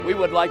We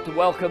would like to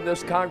welcome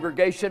this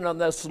congregation on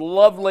this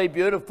lovely,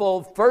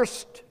 beautiful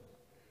first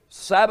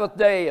Sabbath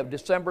day of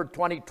December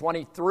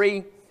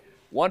 2023.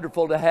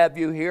 Wonderful to have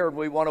you here, and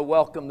we want to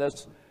welcome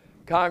this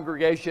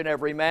congregation,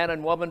 every man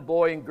and woman,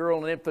 boy and girl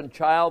and infant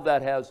child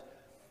that has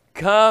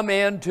come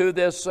into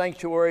this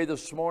sanctuary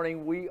this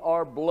morning. We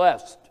are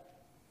blessed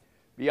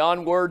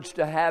beyond words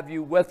to have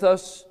you with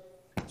us,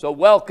 so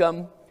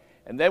welcome.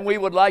 And then we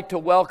would like to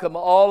welcome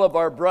all of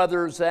our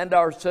brothers and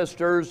our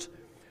sisters,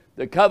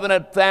 the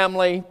Covenant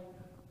family,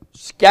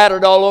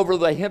 scattered all over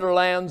the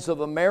hinterlands of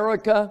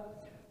America,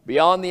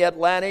 beyond the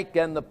Atlantic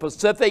and the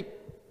Pacific,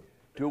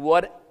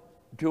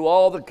 to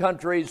all the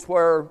countries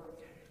where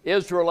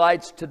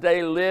Israelites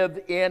today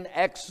live in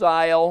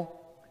exile.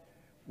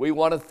 We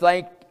want to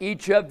thank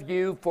each of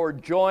you for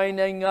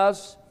joining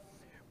us.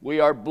 We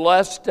are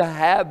blessed to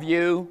have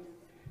you.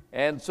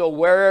 And so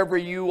wherever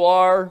you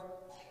are,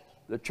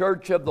 the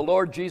Church of the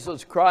Lord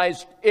Jesus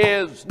Christ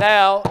is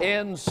now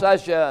in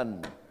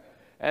session.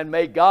 And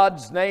may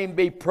God's name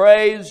be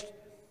praised,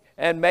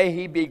 and may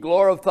He be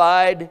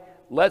glorified.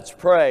 Let's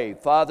pray.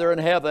 Father in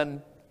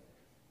heaven,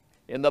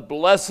 in the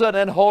blessed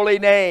and holy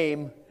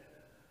name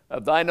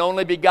of Thine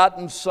only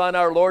begotten Son,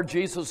 our Lord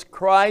Jesus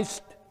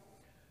Christ,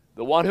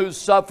 the one who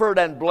suffered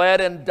and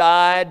bled and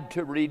died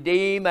to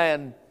redeem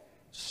and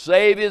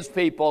save His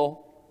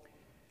people,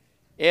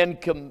 in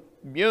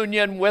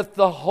communion with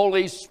the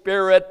Holy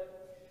Spirit,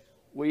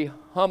 we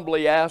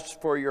humbly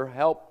ask for your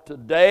help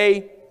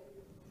today.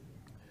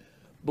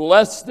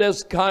 Bless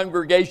this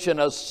congregation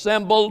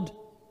assembled.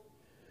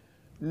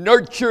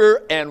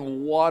 Nurture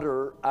and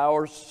water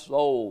our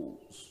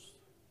souls.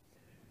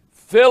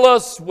 Fill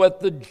us with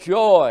the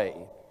joy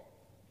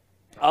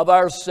of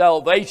our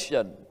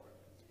salvation,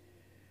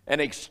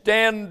 and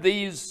extend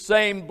these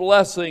same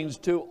blessings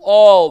to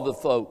all the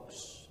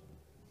folks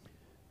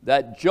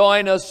that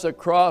join us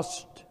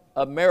across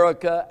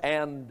America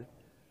and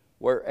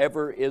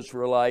wherever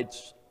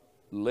Israelites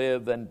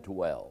live and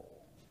dwell.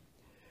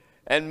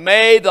 And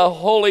may the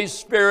Holy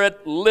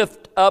Spirit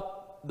lift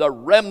up the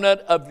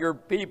remnant of your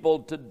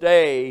people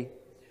today.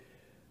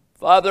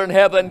 Father in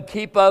heaven,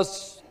 keep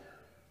us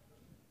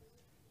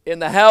in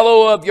the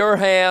hallow of your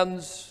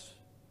hands.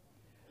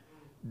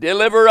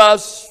 Deliver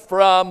us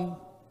from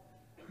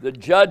the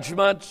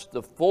judgments,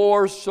 the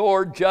four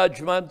sword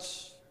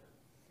judgments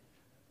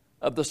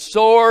of the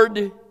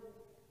sword,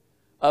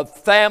 of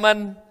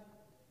famine,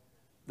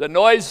 the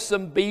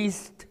noisome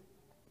beast,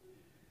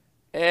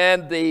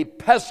 and the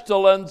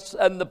pestilence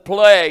and the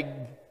plague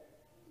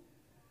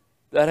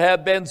that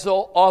have been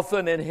so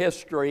often in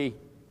history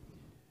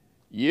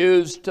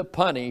used to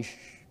punish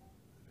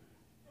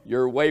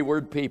your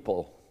wayward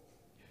people.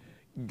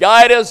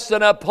 Guide us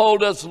and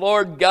uphold us,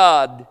 Lord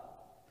God,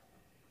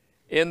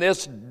 in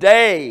this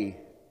day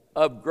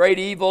of great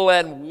evil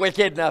and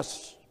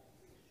wickedness.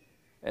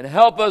 And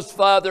help us,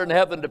 Father in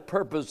heaven, to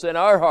purpose in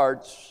our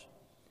hearts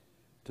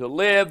to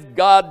live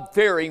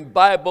God-fearing,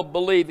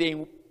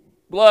 Bible-believing,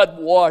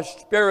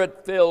 blood-washed,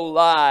 Spirit-filled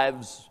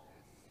lives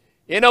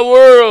in a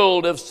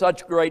world of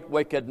such great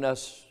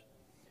wickedness.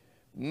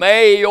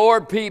 May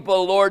your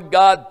people, Lord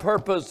God,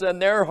 purpose in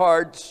their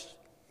hearts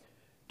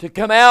to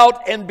come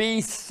out and be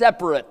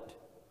separate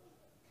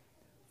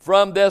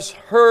from this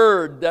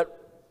herd that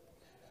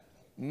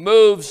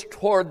moves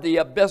toward the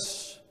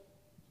abyss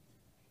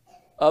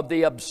of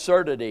the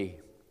absurdity,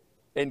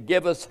 and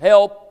give us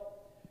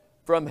help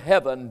from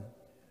heaven.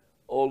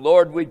 O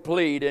Lord, we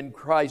plead in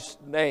Christ's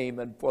name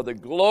and for the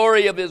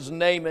glory of His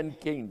name and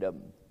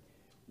kingdom.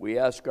 We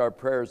ask our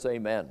prayers,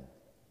 amen.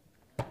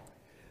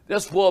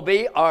 This will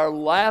be our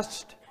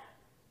last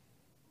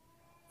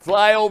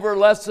flyover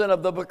lesson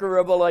of the book of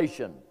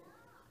Revelation.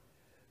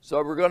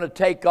 So we're going to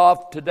take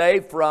off today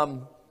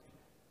from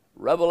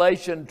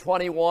Revelation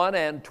 21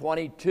 and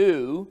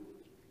 22,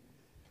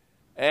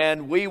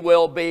 and we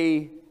will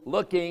be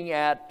looking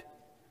at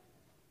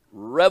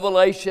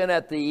Revelation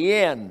at the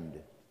end.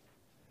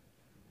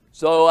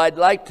 So I'd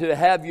like to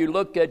have you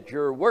look at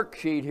your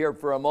worksheet here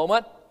for a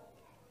moment.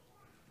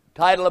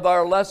 Title of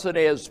our lesson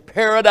is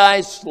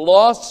Paradise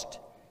Lost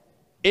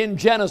in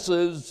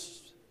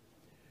Genesis,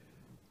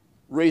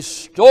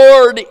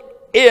 Restored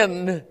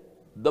in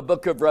the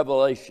Book of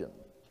Revelation.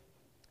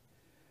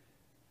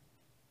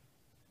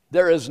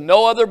 There is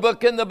no other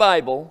book in the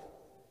Bible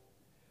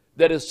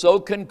that is so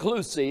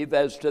conclusive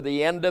as to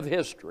the end of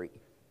history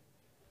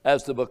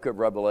as the book of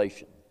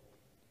Revelation.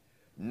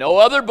 No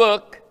other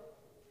book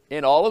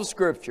in all of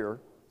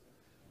Scripture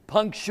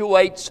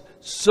punctuates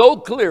so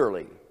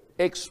clearly,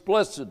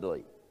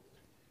 explicitly,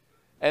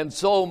 and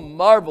so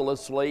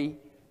marvelously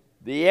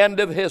the end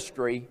of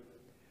history,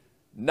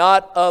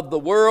 not of the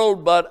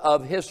world, but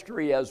of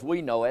history as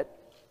we know it,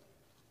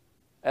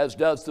 as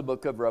does the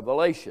book of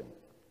Revelation.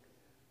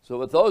 So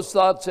with those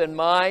thoughts in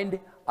mind,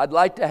 I'd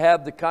like to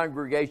have the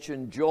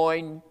congregation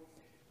join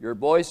your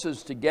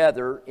voices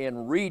together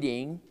in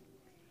reading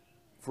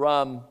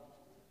from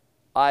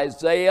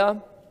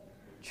Isaiah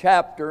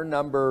chapter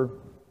number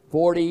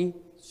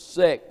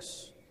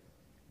 46.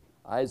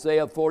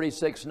 Isaiah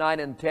 46, 9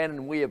 and 10,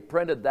 and we have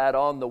printed that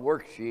on the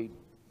worksheet.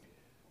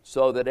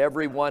 so that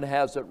everyone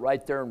has it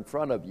right there in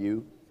front of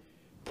you,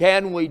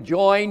 can we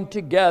join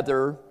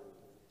together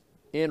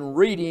in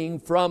reading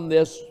from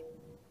this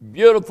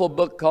beautiful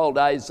book called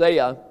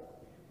Isaiah?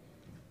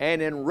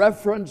 And in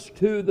reference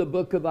to the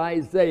book of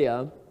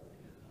Isaiah,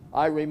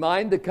 I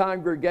remind the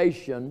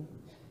congregation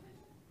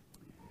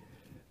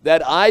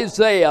that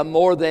Isaiah,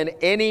 more than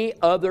any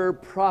other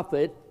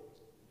prophet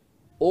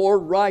or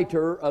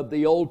writer of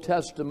the Old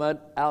Testament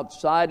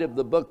outside of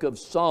the book of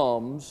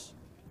Psalms,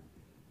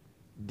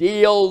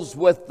 deals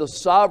with the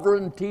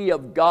sovereignty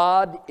of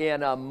God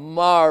in a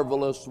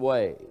marvelous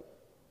way.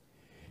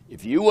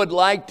 If you would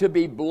like to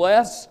be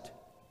blessed,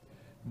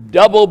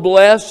 double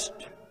blessed,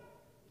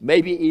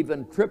 maybe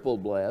even triple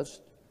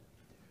blessed,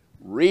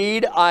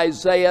 read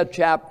Isaiah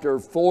chapter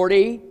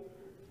 40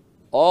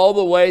 all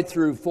the way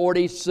through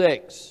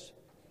 46.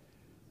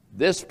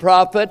 This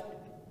prophet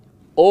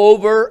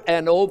over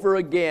and over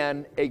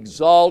again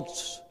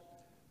exalts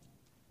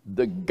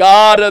the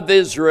God of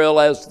Israel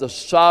as the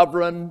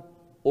sovereign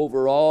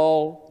over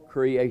all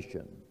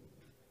creation.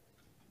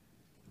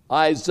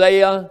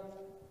 Isaiah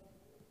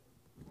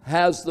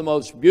has the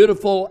most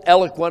beautiful,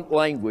 eloquent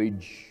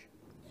language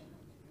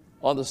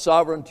on the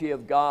sovereignty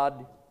of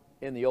God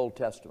in the Old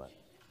Testament.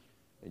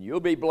 And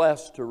you'll be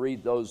blessed to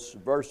read those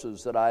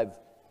verses that I've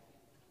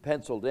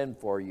penciled in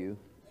for you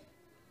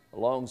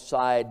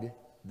alongside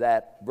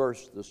that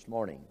verse this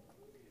morning.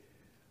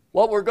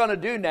 What we're going to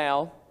do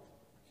now,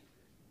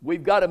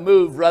 we've got to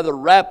move rather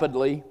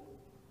rapidly,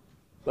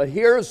 but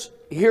here's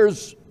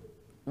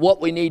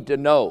what we need to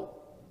know.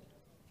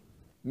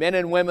 Men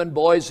and women,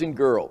 boys and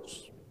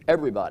girls,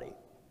 everybody.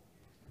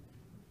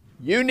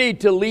 You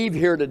need to leave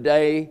here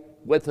today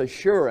with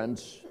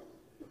assurance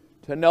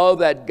to know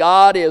that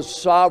God is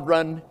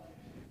sovereign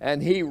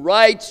and He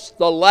writes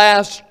the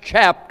last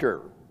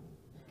chapter.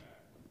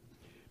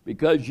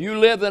 Because you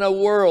live in a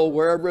world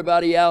where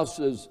everybody else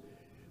is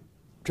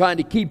trying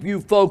to keep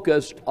you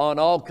focused on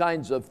all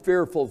kinds of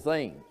fearful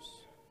things.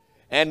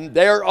 And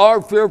there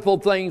are fearful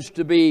things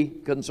to be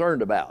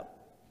concerned about.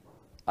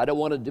 I don't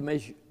want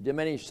to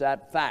diminish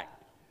that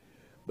fact.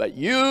 But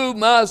you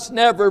must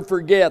never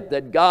forget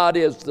that God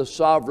is the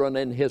sovereign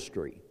in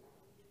history.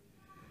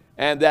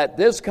 And that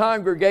this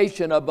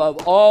congregation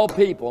above all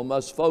people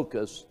must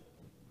focus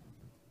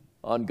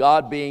on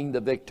God being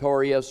the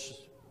victorious,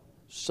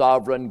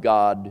 sovereign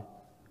God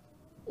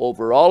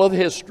over all of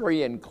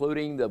history,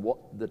 including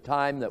the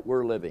time that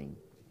we're living.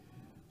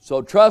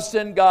 So trust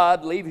in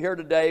God. Leave here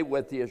today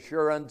with the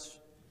assurance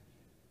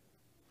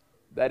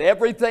that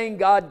everything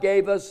God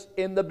gave us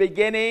in the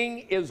beginning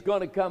is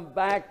going to come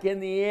back in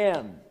the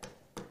end,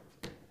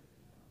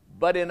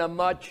 but in a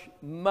much,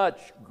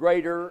 much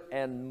greater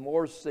and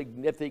more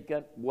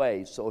significant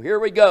way. So here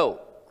we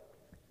go.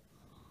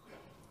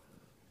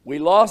 We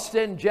lost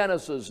in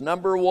Genesis,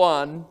 number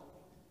 1,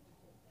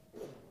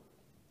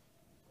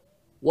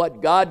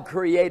 what God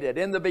created.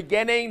 In the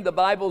beginning, the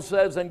Bible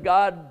says, in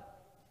the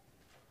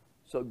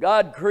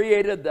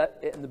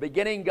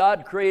beginning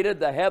God created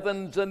the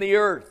heavens and the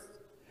earth,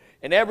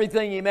 and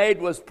everything He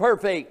made was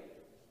perfect.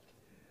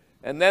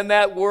 And then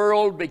that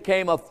world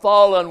became a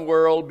fallen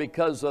world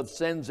because of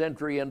sin's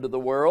entry into the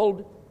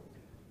world.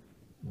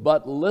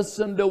 But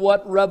listen to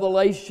what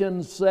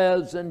Revelation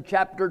says in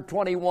chapter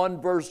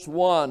 21, verse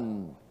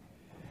 1.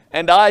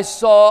 And I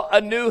saw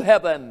a new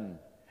heaven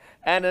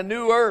and a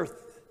new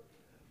earth,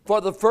 for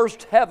the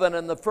first heaven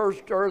and the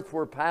first earth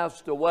were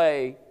passed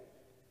away,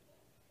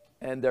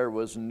 and there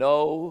was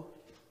no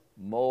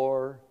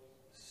more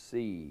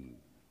sea.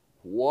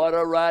 What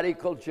a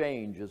radical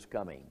change is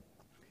coming.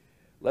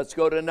 Let's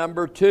go to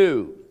number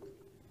 2.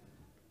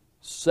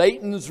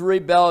 Satan's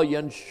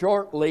rebellion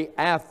shortly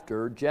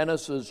after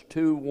Genesis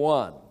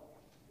 2:1.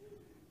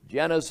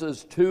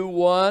 Genesis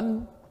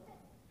 2:1.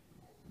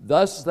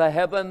 Thus the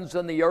heavens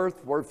and the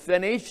earth were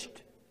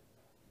finished.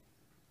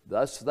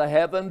 Thus the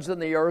heavens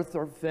and the earth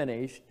are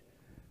finished.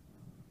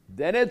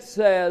 Then it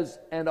says,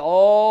 and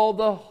all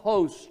the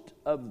host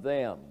of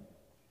them.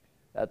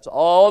 That's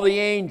all the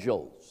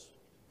angels.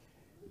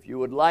 If you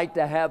would like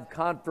to have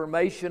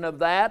confirmation of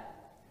that,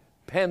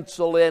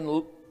 pencil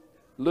in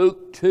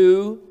Luke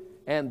 2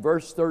 and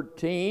verse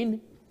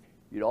 13.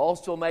 You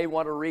also may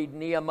want to read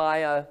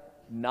Nehemiah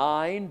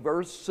 9,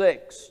 verse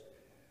 6,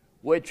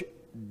 which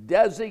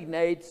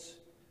designates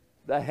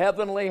the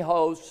heavenly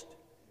host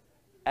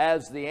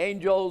as the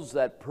angels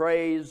that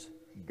praise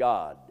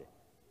God.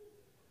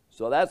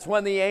 So that's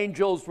when the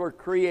angels were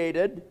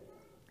created.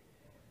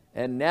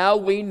 And now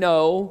we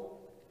know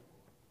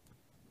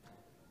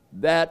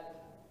that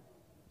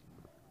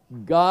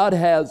God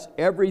has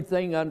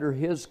everything under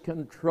His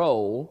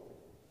control.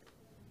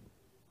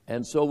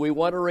 And so we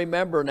want to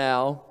remember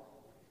now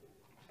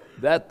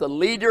that the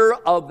leader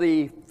of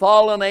the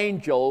fallen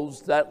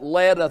angels that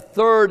led a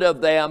third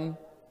of them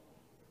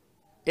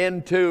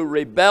into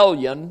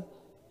rebellion,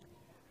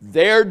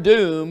 their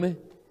doom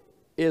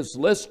is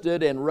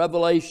listed in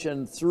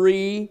Revelation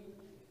 3,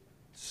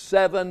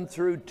 7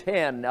 through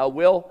 10. Now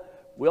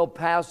we'll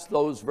pass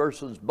those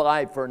verses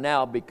by for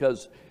now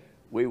because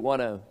we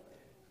want to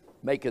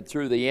make it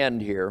through the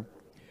end here.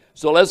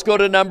 So let's go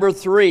to number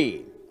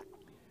 3.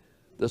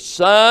 The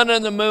sun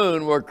and the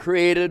moon were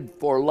created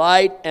for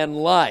light and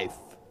life.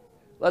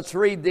 Let's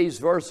read these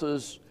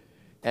verses,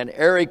 and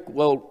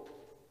Ezekiel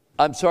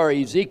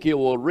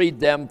will read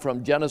them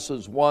from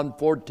Genesis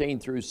 1:14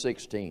 through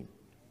 16.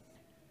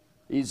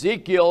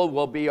 Ezekiel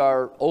will be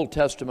our Old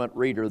Testament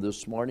reader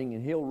this morning,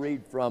 and he'll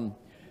read from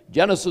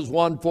Genesis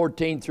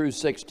 1:14 through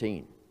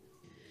 16.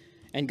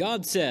 And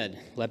God said,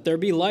 "Let there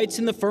be lights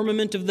in the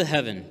firmament of the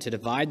heaven to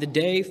divide the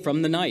day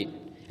from the night,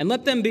 and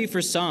let them be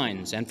for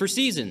signs, and for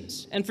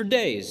seasons, and for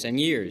days and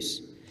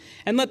years.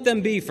 And let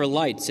them be for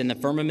lights in the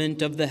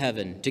firmament of the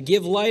heaven, to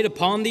give light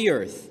upon the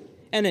earth."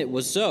 And it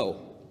was so.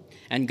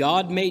 And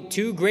God made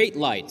 2 great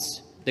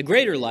lights, the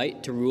greater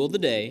light to rule the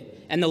day,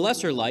 and the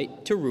lesser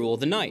light to rule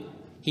the night.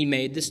 He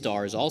made the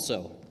stars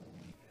also.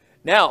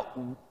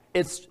 Now,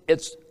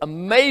 it's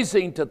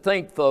amazing to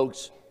think,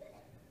 folks,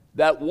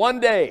 that one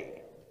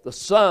day the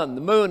sun,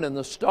 the moon, and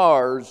the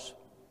stars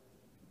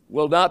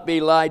will not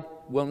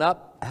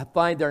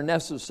find their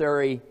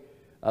necessary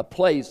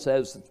place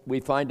as we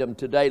find them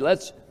today.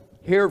 Let's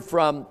hear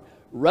from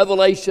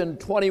Revelation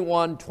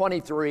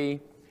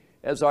 21:23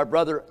 as our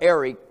brother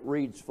Eric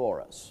reads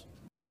for us.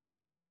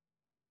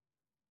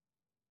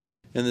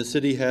 And the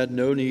city had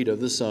no need of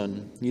the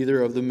sun,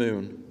 neither of the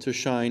moon, to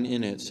shine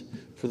in it,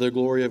 for the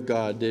glory of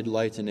God did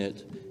lighten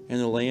it, and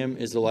the Lamb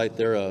is the light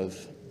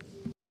thereof.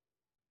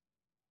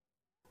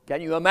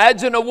 Can you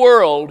imagine a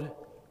world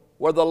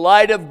where the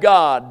light of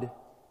God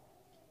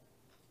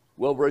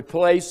will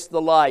replace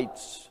the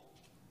lights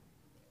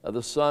of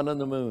the sun and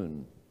the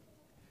moon?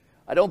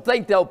 I don't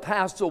think they'll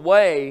pass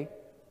away,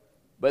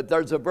 but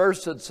there's a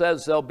verse that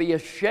says they'll be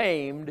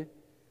ashamed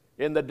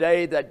in the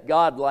day that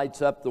God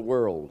lights up the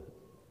world.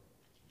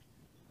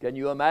 Can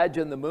you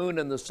imagine the moon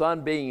and the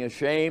sun being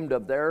ashamed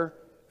of their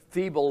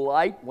feeble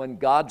light when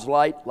God's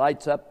light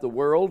lights up the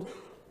world?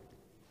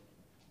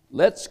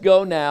 Let's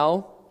go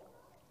now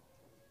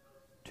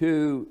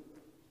to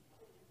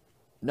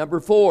number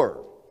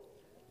 4.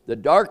 The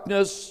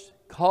darkness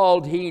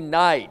called he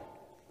night.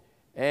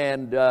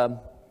 And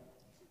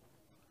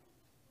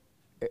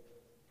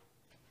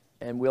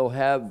we'll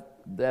have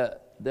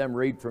them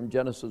read from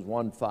Genesis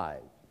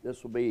 1:5.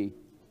 This will be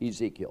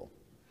Ezekiel.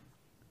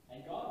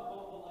 And God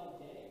called the light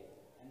day,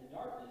 and the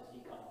darkness he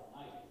called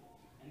night,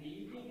 and the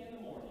evening and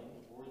the morning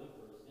were the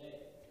first day.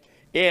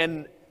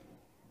 In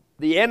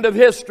the end of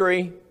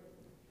history,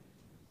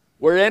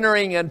 we're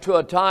entering into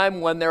a time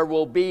when there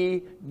will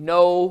be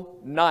no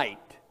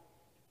night.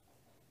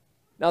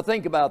 Now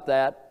think about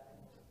that.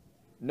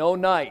 No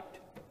night.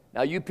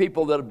 Now you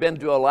people that have been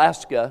to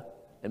Alaska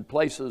and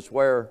places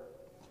where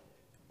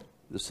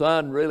the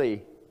sun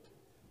really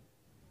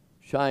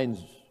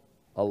shines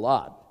a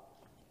lot,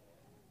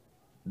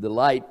 the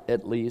light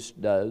at least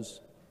does,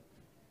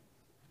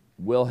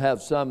 we'll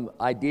have some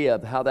idea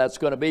of how that's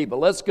going to be. But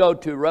let's go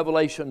to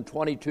Revelation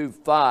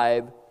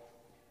 22:5,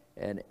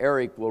 and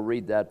Eric will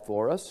read that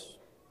for us.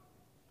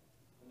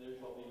 And there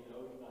shall be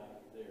no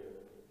night there,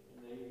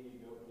 and they need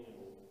no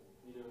candle,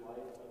 neither light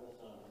of the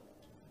sun,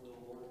 for the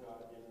Lord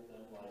God giveth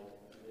them light,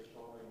 and they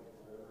shall reign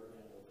forever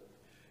and ever.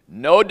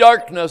 No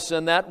darkness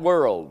in that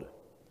world.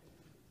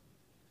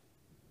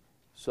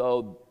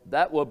 So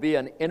that will be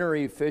an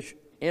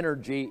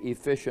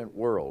energy-efficient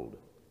world.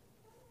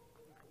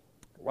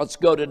 Let's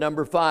go to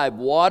number 5.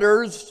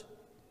 Waters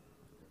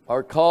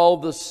are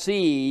called the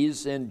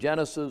seas in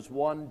Genesis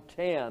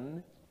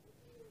 1:10,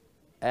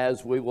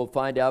 as we will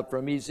find out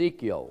from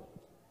Ezekiel.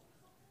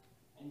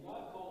 And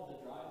God called the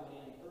dry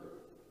land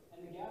earth,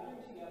 and the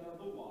gathering together of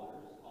the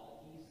waters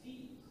called he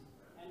seas.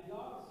 And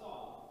God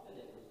saw that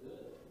it was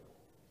good.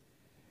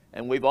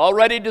 And we've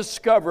already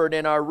discovered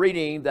in our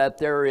reading that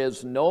there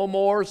is no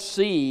more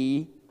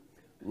sea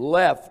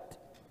left,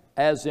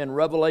 as in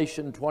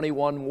Revelation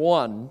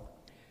 21:1.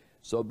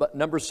 So, but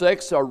number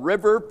 6, a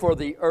river for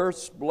the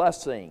earth's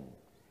blessing.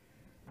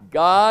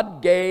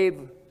 God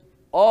gave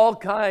all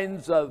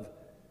kinds of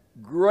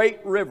great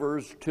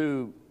rivers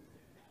to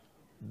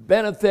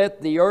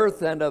benefit the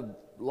earth and of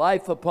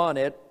life upon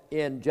it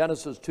in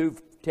Genesis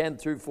 2:10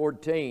 through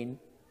 14.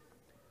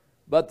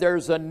 But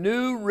there's a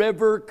new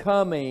river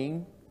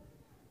coming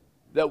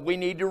that we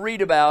need to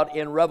read about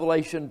in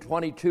Revelation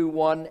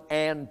 22:1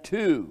 and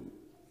 2.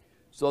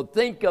 So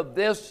think of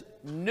this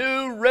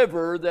new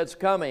river that's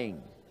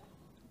coming.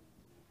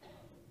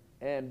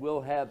 And we'll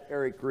have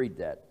Eric read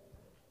that.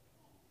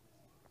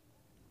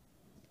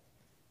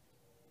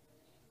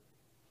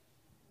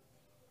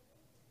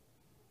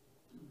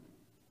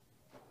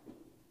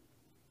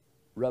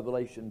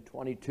 Revelation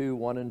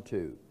 22:1 and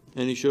 2.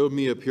 And he showed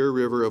me a pure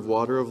river of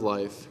water of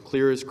life,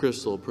 clear as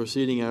crystal,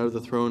 proceeding out of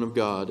the throne of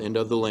God and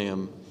of the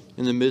Lamb.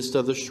 In the midst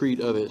of the street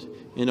of it,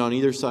 and on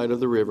either side of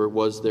the river,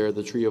 was there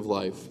the tree of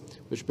life,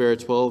 which bare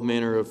 12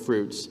 manner of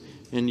fruits,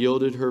 and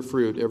yielded her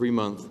fruit every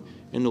month.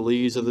 And the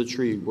leaves of the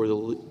tree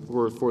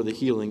were for the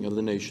healing of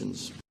the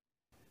nations.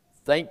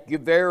 Thank you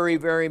very,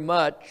 very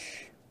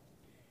much.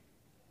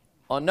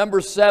 On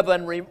number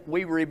 7,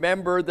 we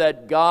remember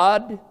that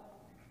God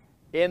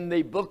in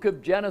the book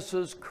of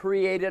Genesis,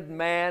 created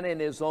man in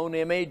his own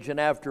image and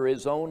after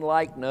his own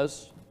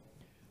likeness.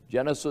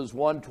 Genesis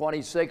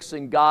 1:26,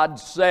 and God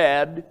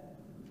said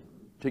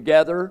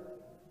together,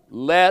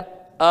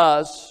 let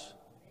us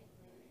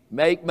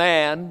make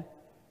man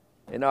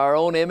in our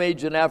own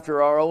image and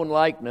after our own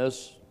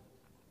likeness.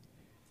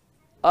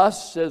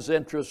 Us is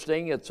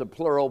interesting. It's a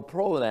plural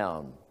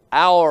pronoun.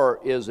 Our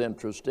is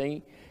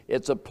interesting.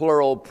 It's a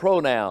plural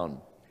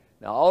pronoun.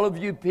 Now, all of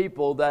you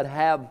people that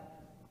have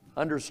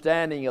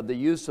understanding of the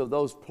use of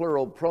those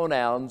plural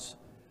pronouns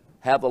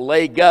have a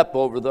leg up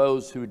over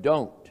those who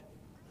don't.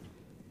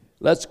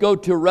 Let's go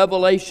to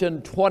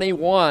Revelation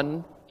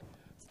 21,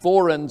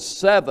 4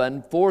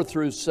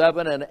 through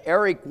 7, and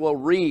Eric will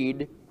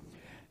read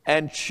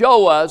and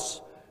show us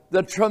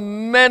the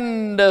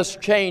tremendous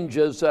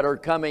changes that are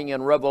coming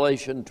in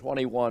Revelation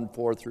 21,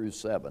 4 through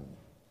 7.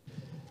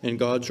 And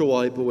God shall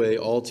wipe away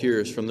all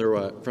tears from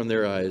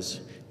their eyes,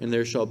 and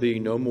there shall be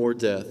no more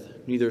death,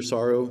 neither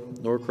sorrow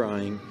nor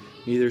crying,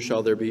 neither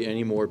shall there be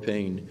any more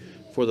pain,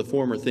 for the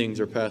former things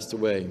are passed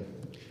away.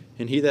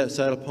 And he that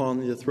sat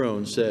upon the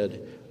throne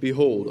said,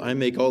 Behold, I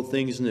make all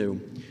things new.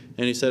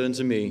 And he said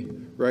unto me,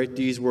 Write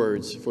these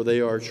words, for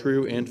they are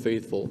true and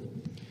faithful.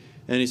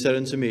 And he said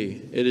unto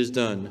me, It is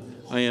done.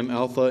 I am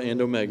Alpha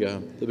and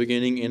Omega, the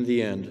beginning and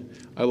the end.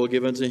 I will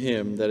give unto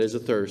him that is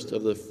athirst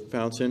of the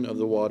fountain of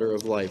the water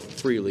of life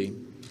freely.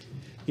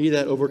 He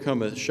that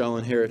overcometh shall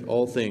inherit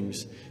all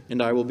things,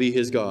 and I will be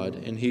his God,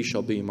 and he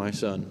shall be my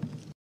son.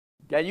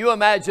 Can you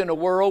imagine a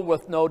world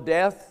with no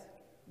death,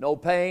 no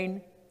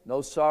pain,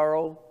 no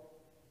sorrow,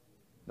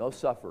 no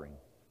suffering?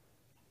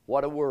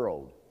 What a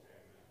world.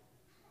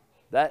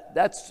 There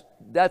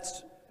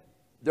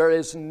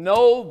is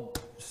no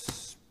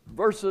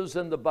verses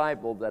in the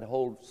Bible that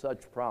hold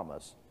such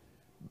promise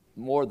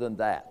more than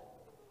that.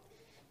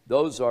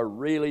 Those are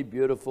really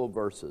beautiful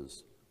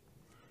verses.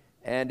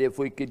 And if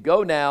we could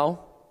go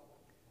now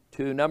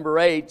to number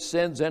 8,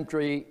 sin's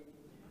entrance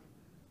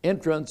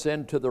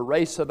into the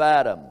race of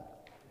Adam.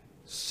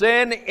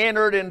 Sin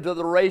entered into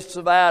the race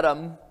of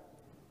Adam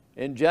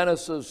in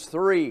Genesis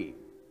 3.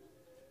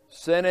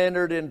 Sin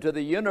entered into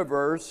the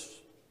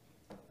universe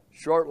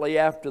shortly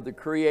after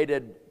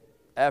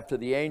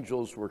the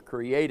angels were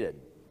created.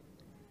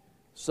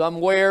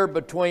 Somewhere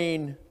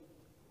between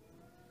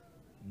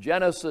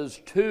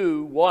Genesis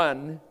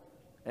 2:1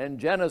 and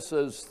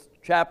Genesis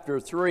chapter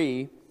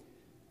 3,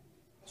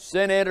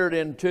 sin entered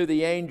into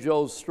the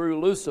angels through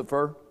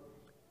Lucifer,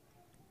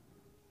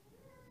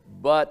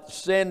 but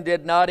sin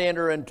did not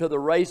enter into the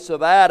race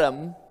of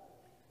Adam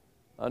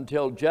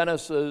until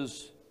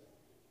Genesis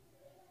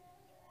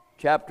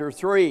chapter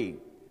 3.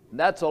 And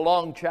that's a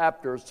long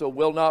chapter, so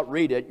we'll not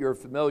read it. You're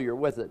familiar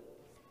with it.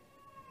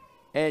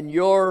 And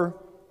you're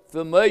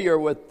familiar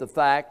with the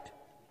fact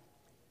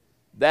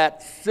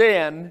that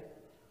sin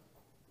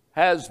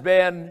has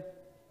been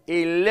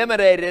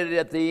eliminated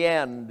at the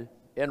end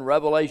in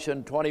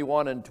Revelation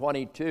 21 and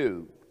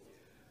 22.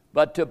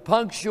 But to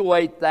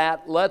punctuate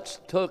that,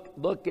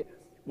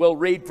 we'll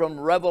read from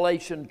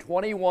Revelation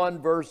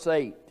 21, verse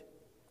 8.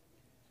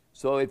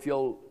 So if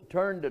you'll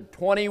turn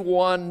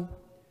to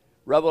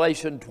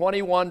Revelation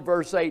 21,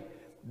 verse 8,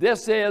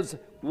 this is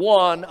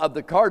one of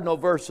the cardinal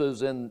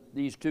verses in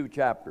these two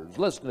chapters.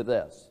 Listen to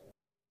this.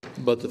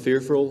 But the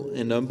fearful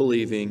and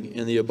unbelieving,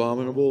 and the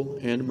abominable,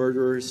 and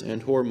murderers,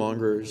 and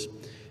whoremongers,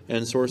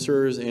 and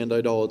sorcerers, and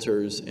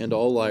idolaters, and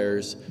all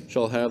liars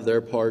shall have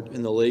their part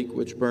in the lake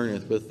which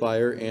burneth with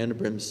fire and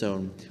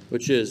brimstone,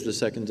 which is the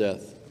second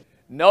death.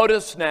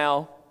 Notice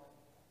now,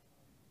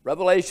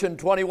 Revelation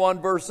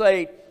 21, verse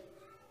 8,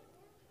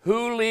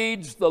 who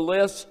leads the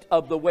list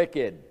of the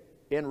wicked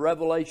in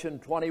Revelation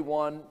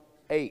 21,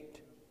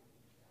 8?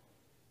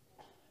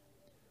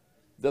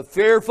 The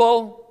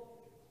fearful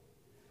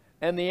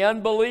and the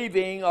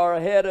unbelieving are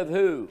ahead of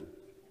who?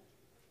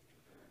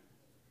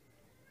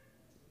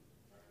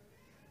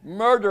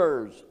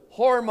 Murderers,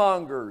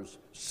 whoremongers,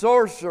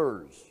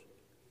 sorcerers.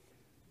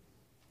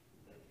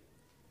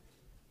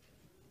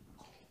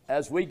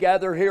 As we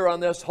gather here on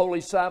this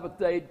holy Sabbath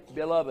day,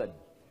 beloved,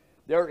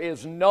 there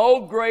is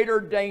no greater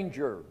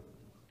danger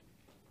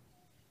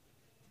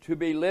to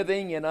be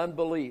living in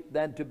unbelief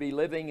than to be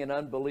living in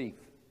unbelief.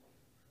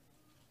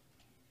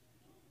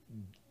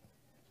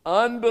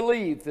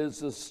 Unbelief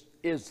is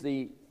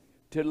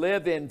to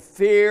live in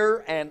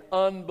fear and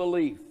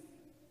unbelief.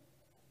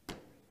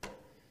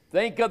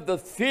 Think of the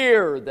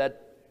fear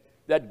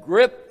that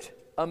gripped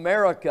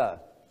America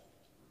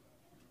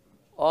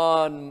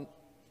on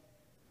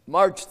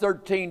March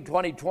 13,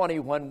 2020,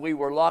 when we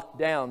were locked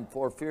down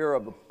for fear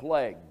of a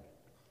plague.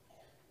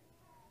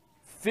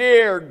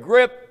 Fear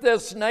gripped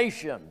this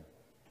nation.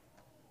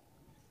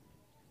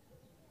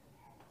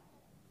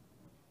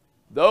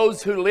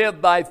 Those who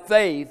live by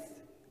faith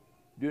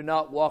do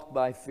not walk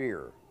by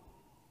fear.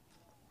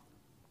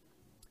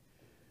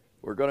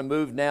 We're going to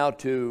move now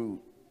to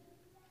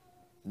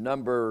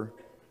number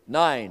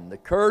 9, the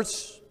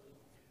curse.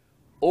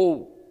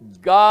 Oh,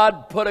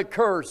 God put a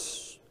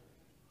curse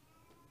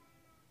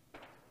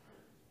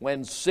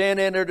when sin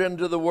entered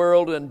into the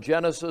world in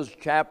Genesis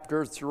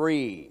chapter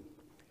 3.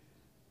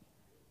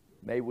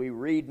 May we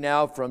read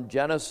now from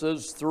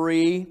Genesis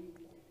 3.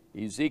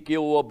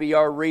 Ezekiel will be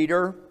our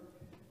reader.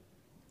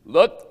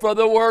 Look for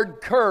the word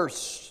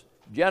curse.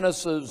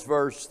 Genesis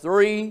verse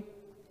 3,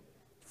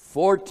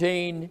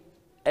 14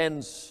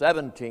 and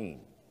 17.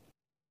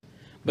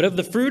 But of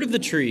the fruit of the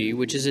tree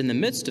which is in the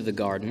midst of the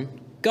garden,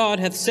 God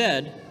hath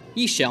said,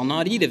 Ye shall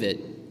not eat of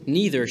it,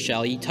 neither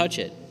shall ye touch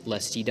it,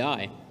 lest ye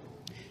die.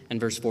 And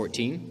verse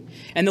 14,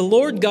 And the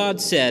Lord God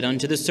said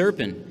unto the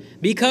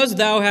serpent, Because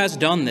thou hast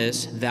done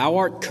this, thou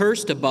art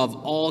cursed above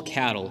all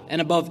cattle,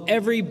 and above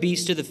every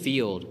beast of the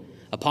field.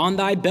 Upon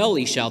thy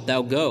belly shalt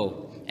thou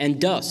go, and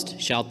dust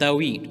shalt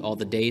thou eat all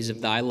the days of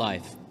thy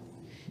life.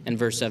 And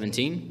verse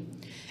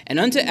 17, And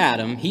unto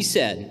Adam he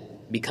said,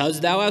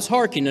 Because thou hast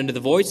hearkened unto the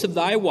voice of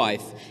thy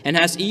wife, and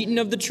hast eaten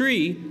of the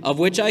tree of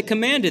which I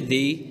commanded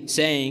thee,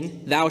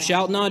 saying, Thou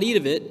shalt not eat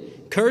of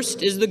it,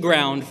 cursed is the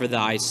ground for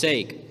thy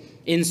sake.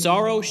 In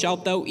sorrow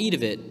shalt thou eat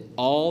of it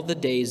all the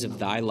days of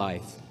thy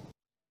life.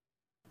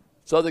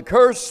 So the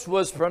curse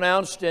was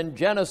pronounced in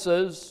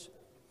Genesis,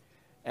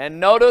 and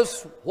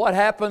notice what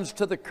happens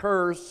to the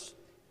curse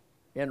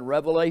in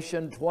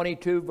Revelation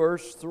 22,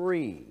 verse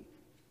 3.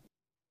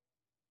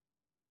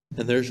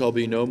 And there shall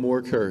be no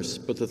more curse,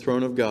 but the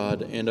throne of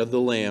God and of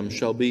the Lamb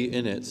shall be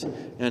in it,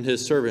 and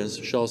his servants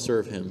shall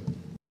serve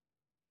him.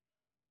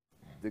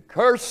 The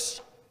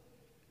curse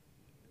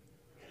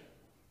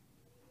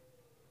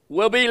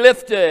will be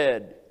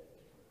lifted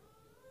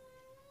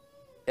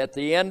at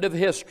the end of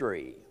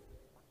history.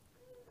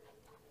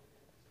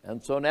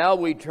 And so now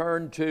we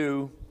turn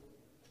to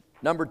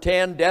number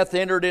 10, death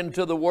entered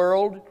into the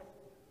world.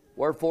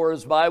 Wherefore,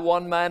 as by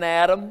one man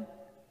Adam,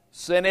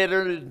 sin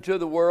entered into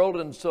the world,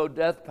 and so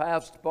death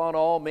passed upon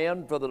all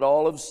men, for that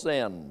all have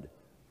sinned.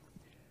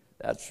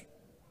 That's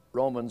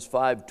Romans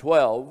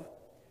 5:12.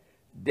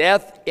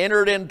 Death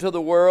entered into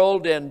the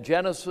world in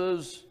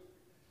Genesis,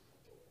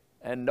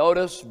 and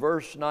notice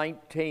verse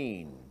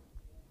 19.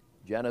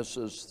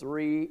 Genesis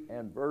 3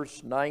 and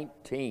verse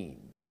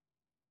 19.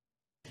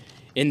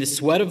 In the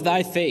sweat of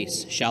thy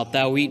face shalt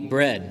thou eat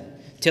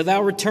bread, till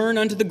thou return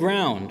unto the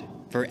ground,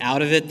 for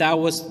out of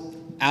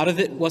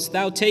it wast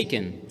thou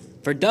taken.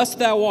 For dust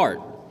thou art,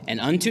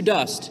 and unto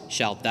dust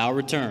shalt thou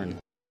return.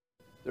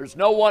 There's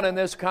no one in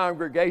this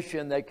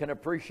congregation that can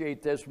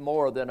appreciate this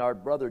more than our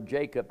brother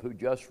Jacob, who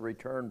just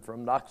returned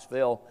from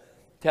Knoxville,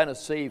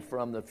 Tennessee,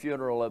 from the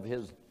funeral of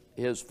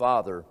his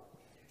father.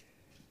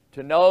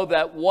 To know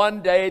that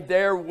one day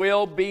there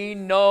will be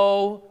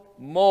no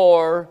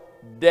more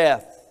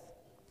death.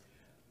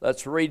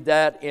 Let's read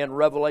that in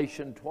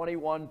Revelation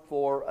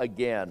 21:4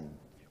 again.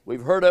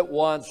 We've heard it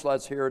once,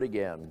 let's hear it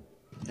again.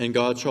 And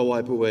God shall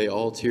wipe away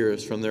all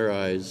tears from their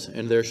eyes,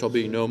 and there shall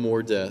be no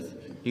more death,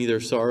 neither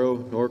sorrow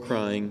nor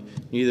crying,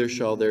 neither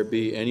shall there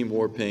be any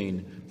more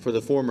pain, for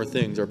the former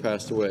things are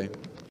passed away.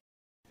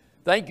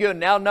 Thank you.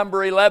 Now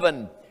number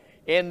 11.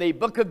 In the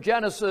book of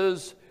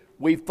Genesis,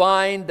 we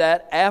find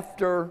that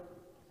after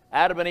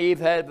Adam and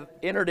Eve had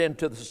entered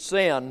into the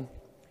sin,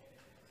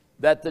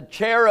 that the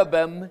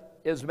cherubim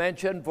is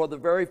mentioned for the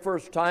very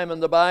first time in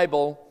the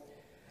Bible.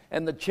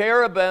 And the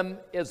cherubim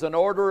is an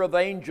order of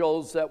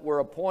angels that were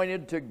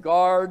appointed to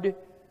guard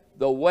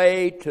the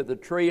way to the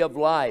tree of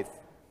life.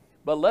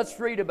 But let's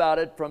read about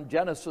it from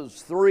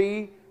Genesis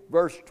 3,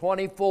 verse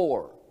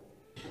 24.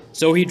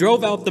 So he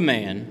drove out the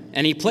man,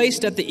 and he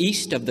placed at the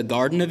east of the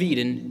Garden of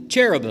Eden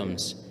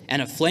cherubims,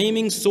 and a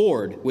flaming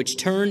sword which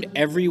turned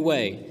every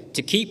way,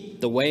 to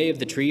keep the way of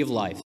the tree of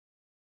life.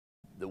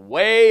 The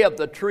way of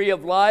the tree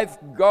of life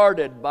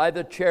guarded by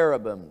the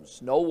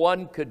cherubims. No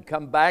one could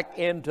come back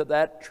into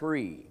that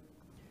tree.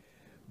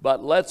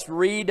 But let's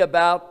read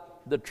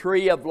about the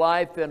tree of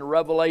life in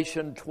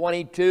Revelation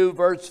 22,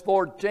 verse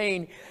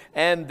 14.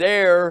 And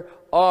there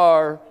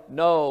are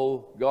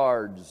no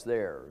guards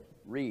there.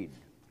 Read.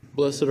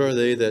 Blessed are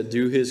they that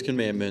do his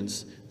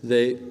commandments,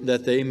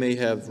 that they may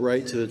have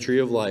right to the tree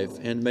of life,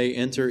 and may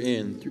enter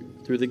in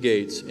through the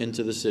gates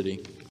into the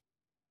city.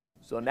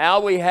 So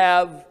now we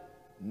have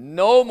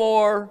no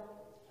more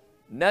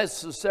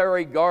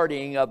necessary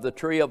guarding of the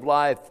tree of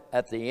life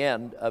at the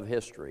end of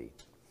history.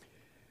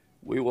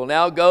 We will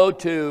now go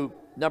to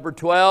number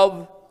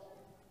 12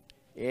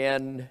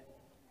 in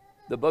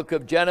the book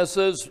of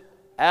Genesis.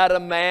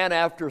 Adam, man,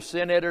 after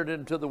sin entered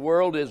into the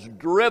world, is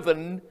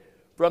driven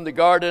from the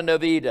Garden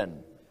of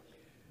Eden.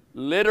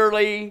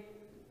 Literally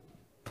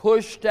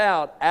pushed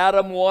out.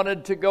 Adam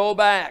wanted to go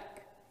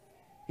back.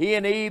 He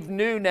and Eve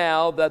knew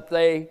now that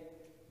they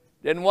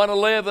didn't want to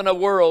live in a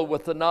world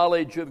with the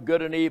knowledge of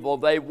good and evil.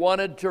 They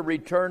wanted to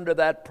return to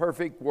that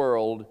perfect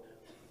world,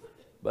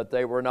 but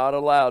they were not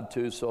allowed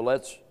to. So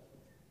let's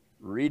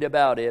read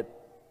about it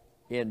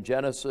in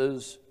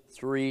Genesis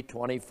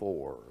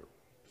 3:24.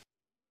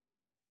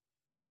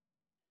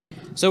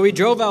 So he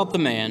drove out the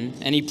man,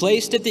 and he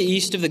placed at the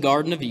east of the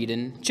Garden of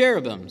Eden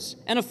cherubims,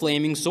 and a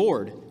flaming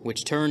sword,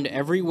 which turned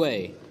every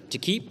way, to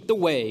keep the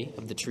way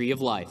of the tree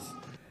of life.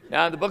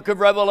 Now, in the book of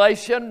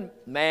Revelation,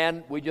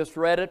 man, we just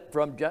read it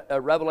from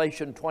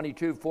Revelation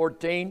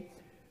 22:14.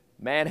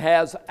 Man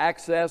has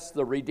access,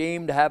 the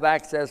redeemed have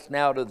access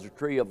now to the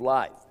tree of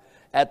life.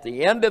 At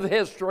the end of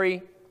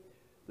history,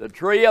 the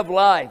tree of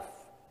life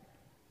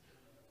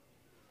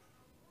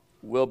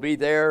will be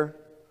there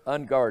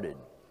unguarded.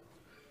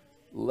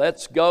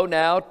 Let's go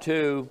now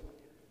to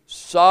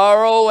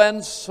sorrow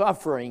and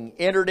suffering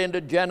entered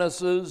into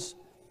Genesis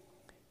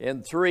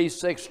in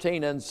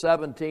 3:16 and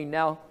 17.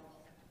 Now,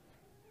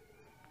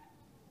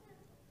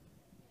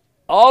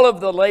 all of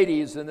the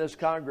ladies in this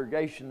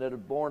congregation that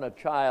have borne a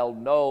child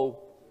know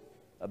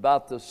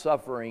about the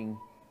suffering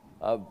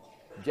of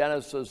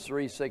Genesis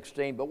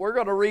 3:16, but we're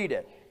going to read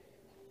it.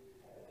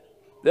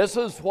 This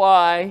is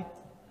why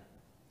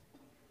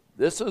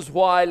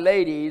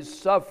ladies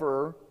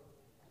suffer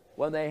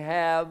when they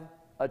have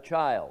a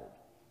child.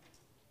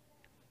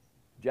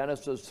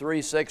 Genesis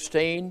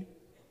 3:16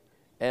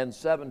 and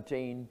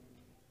 17.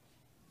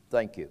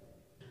 Thank you.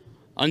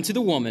 Unto the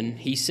woman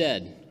he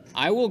said,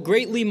 I will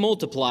greatly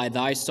multiply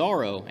thy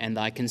sorrow and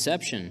thy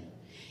conception.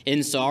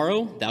 In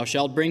sorrow thou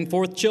shalt bring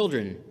forth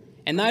children,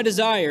 and thy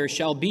desire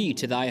shall be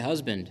to thy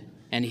husband,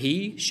 and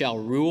he shall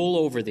rule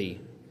over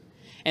thee.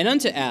 And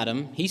unto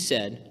Adam he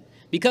said,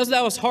 Because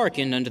thou hast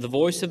hearkened unto the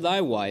voice of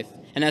thy wife,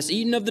 and hast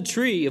eaten of the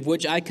tree of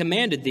which I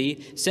commanded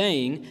thee,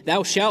 saying,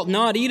 Thou shalt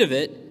not eat of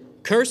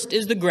it, cursed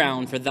is the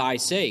ground for thy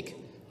sake.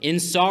 In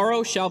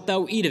sorrow shalt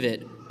thou eat of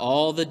it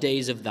all the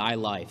days of thy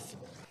life.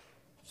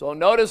 So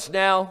notice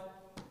now,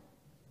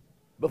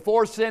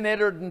 before sin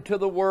entered into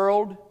the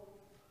world,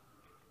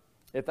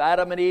 if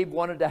Adam and Eve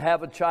wanted to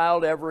have a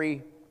child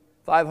every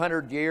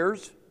 500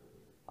 years,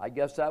 I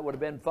guess that would have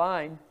been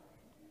fine.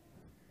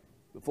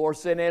 Before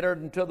sin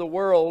entered into the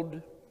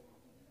world,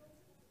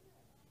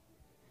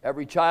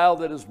 every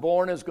child that is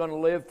born is going to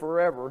live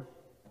forever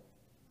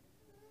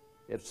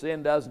if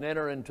sin doesn't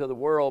enter into the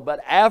world. But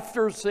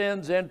after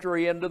sin's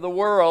entry into the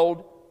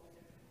world,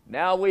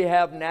 now we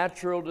have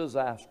natural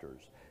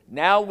disasters.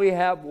 Now we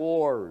have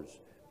wars.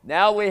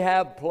 Now we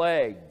have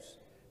plagues.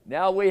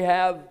 Now we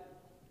have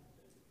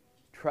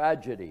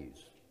tragedies.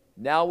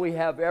 Now we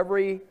have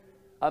every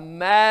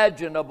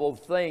imaginable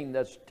thing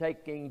that's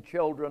taking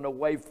children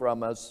away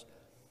from us.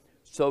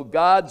 So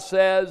God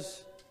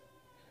says,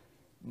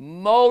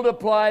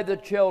 multiply the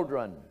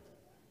children.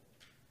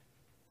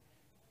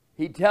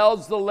 He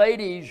tells the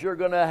ladies you're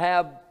going to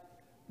have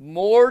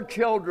more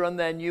children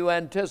than you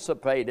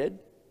anticipated.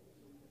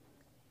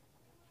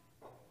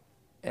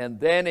 And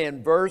then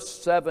in verse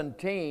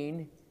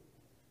 17,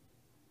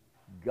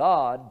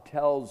 God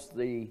tells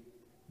the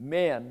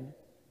men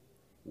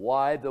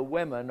why the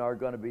women are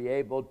going to be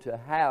able to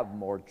have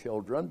more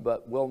children,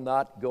 but will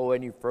not go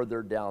any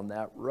further down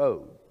that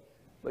road.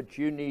 But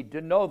you need to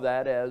know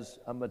that as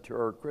a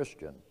mature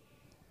Christian.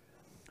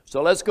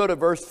 So let's go to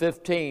verse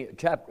 15,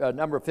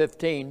 number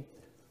 15.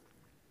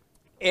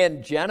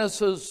 In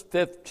Genesis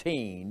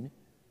 15,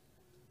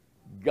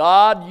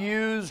 God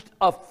used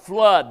a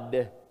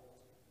flood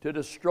to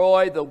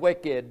destroy the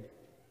wicked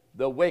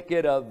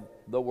of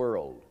the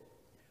world.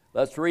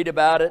 Let's read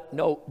about it.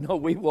 No,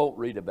 we won't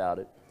read about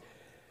it.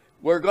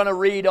 We're going to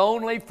read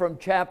only from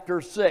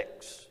chapter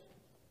 6.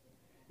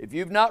 If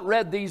you've not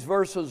read these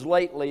verses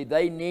lately,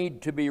 they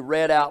need to be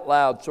read out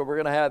loud. So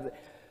we're going to have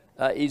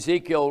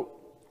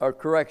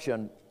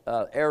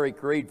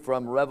Eric read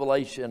from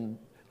Revelation.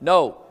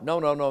 No,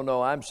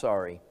 I'm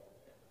sorry.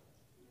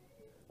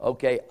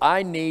 Okay,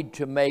 I need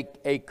to make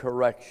a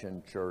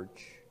correction,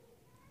 church.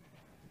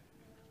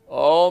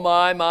 Oh,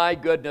 my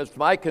goodness,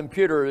 my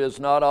computer is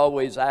not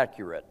always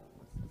accurate.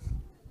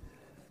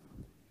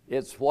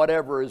 It's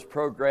whatever is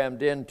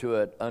programmed into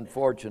it,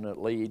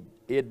 unfortunately.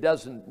 It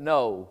doesn't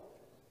know,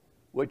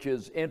 which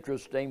is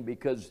interesting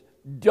because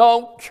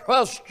don't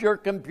trust your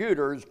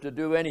computers to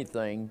do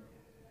anything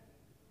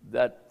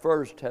that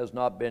first has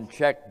not been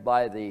checked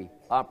by the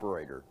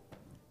operator.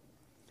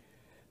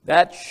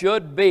 That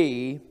should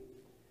be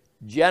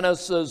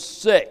Genesis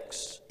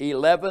 6,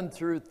 11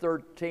 through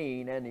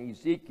 13, and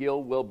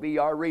Ezekiel will be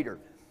our reader.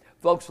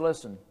 Folks,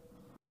 listen.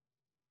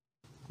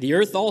 The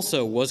earth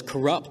also was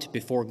corrupt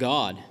before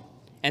God,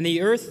 and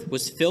the earth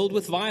was filled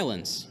with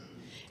violence.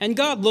 And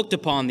God looked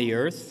upon the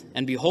earth,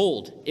 and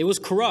behold, it was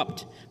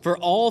corrupt, for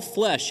all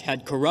flesh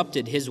had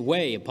corrupted his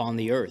way upon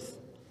the earth.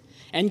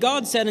 And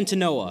God said unto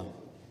Noah,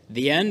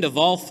 The end of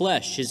all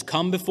flesh is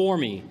come before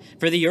me,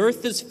 for the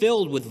earth is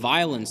filled with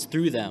violence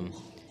through them.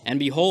 And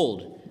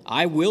behold,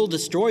 I will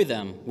destroy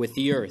them with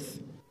the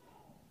earth.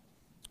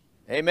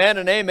 Amen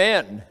and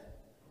amen.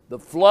 The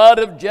flood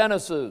of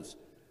Genesis.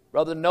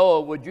 Brother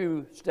Noah, would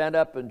you stand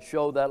up and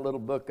show that little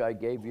book I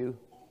gave you?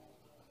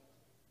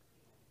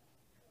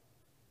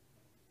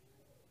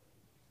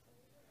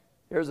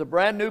 Here's a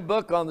brand new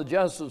book on the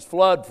Genesis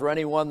flood for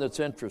anyone that's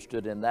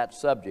interested in that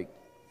subject.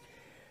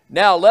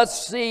 Now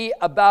let's see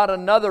about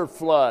another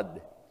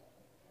flood.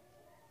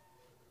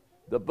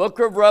 The book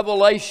of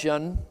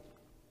Revelation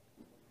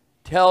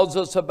tells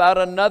us about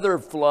another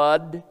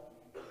flood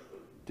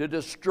to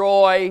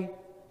destroy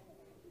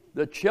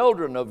the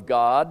children of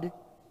God.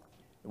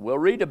 We'll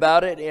read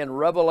about it in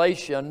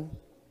Revelation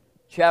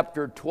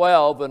chapter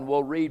 12, and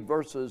we'll read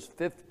verses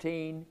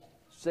 15,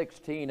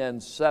 16,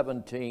 and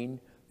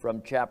 17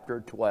 from chapter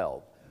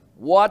 12.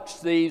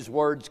 Watch these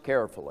words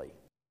carefully.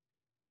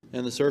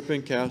 And the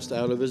serpent cast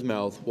out of his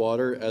mouth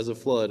water as a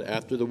flood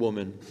after the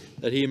woman,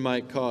 that he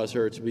might cause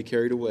her to be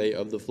carried away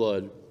of the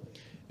flood.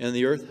 And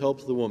the earth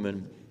helped the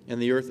woman,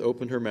 and the earth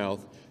opened her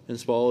mouth, and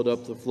swallowed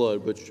up the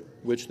flood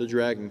which the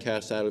dragon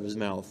cast out of his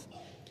mouth.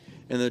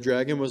 And the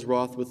dragon was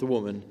wroth with the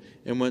woman,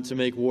 and went to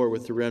make war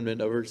with the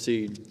remnant of her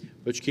seed,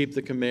 which keep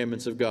the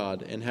commandments of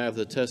God, and have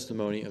the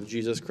testimony of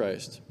Jesus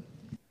Christ.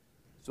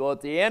 So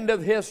at the end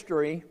of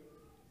history,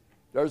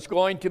 there's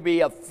going to be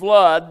a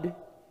flood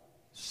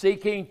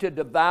seeking to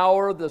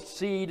devour the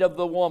seed of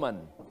the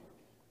woman.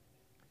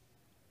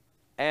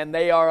 And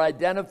they are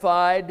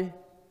identified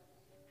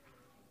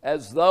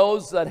as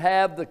those that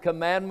have the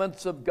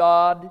commandments of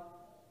God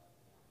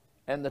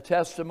and the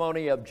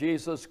testimony of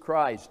Jesus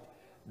Christ.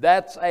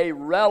 That's a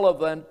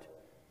relevant,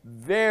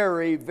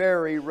 very,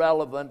 very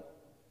relevant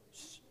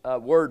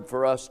word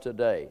for us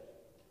today.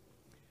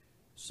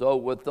 So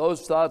with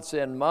those thoughts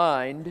in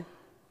mind,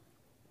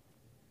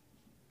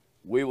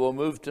 we will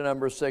move to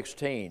number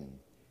 16.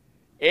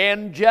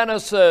 In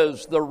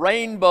Genesis, the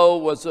rainbow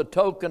was a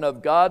token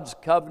of God's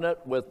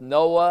covenant with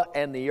Noah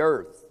and the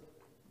earth.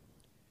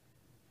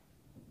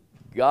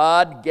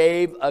 God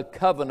gave a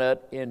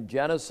covenant in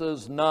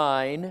Genesis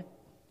 9.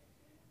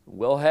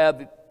 We'll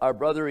have our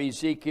brother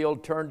Ezekiel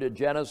turn to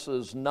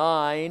Genesis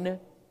 9,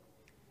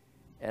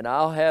 and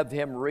I'll have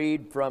him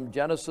read from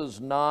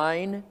Genesis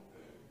 9,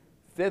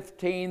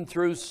 15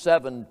 through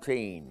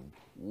 17.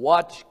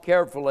 Watch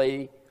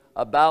carefully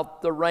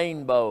about the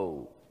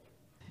rainbow.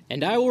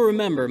 And I will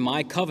remember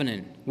my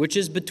covenant, which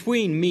is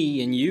between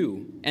me and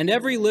you, and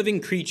every living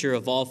creature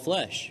of all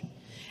flesh.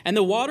 And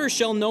the water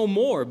shall no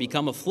more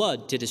become a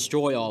flood to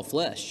destroy all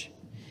flesh.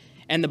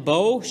 And the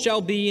bow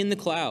shall be in the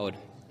cloud,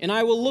 and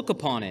I will look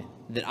upon it,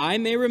 that I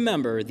may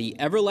remember the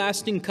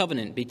everlasting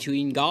covenant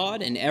between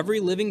God and every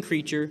living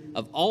creature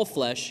of all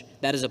flesh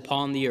that is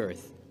upon the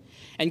earth.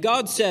 And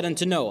God said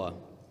unto Noah,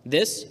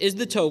 This is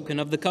the token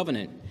of the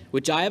covenant,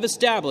 which I have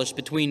established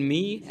between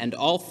me and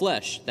all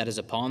flesh that is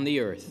upon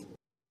the earth.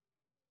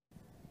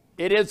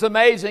 It is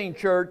amazing,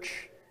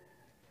 church,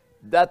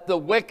 that the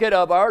wicked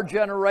of our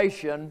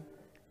generation,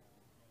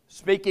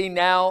 speaking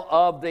now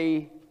of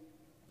the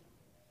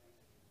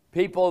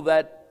people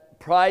that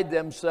pride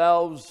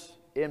themselves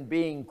in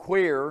being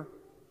queer,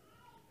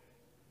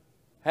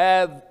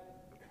 have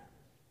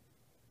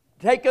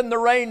taken the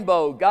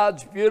rainbow,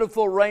 God's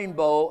beautiful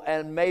rainbow,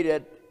 and made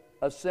it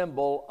a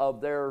symbol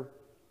of their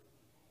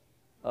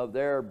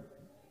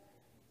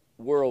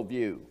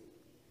worldview.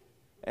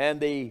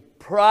 And the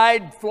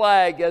pride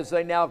flag, as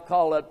they now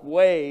call it,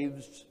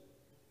 waves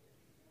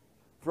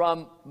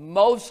from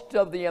most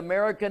of the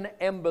American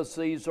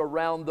embassies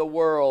around the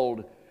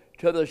world,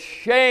 to the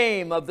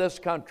shame of this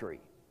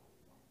country.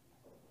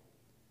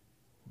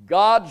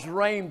 God's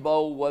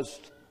rainbow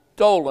was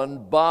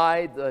stolen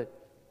by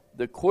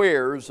the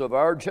queers of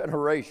our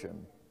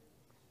generation.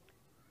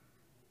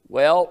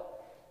 Well,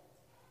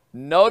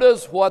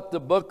 notice what the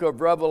book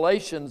of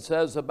Revelation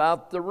says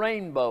about the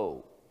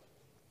rainbow.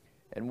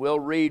 And we'll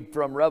read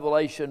from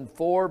Revelation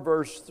 4,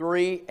 verse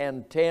 3,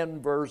 and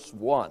 10, verse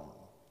 1.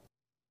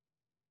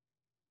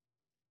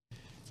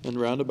 And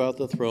round about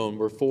the throne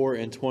were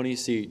 24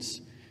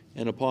 seats,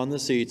 and upon the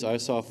seats I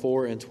saw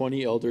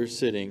 24 elders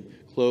sitting,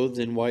 clothed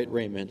in white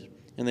raiment,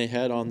 and they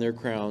had on their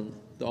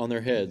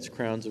heads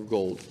crowns of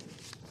gold.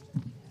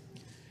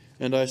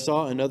 And I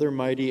saw another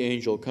mighty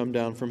angel come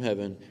down from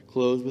heaven,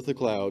 clothed with a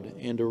cloud,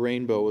 and a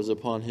rainbow was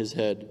upon his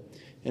head,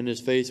 and his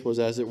face was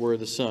as it were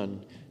the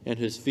sun, and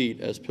his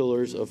feet as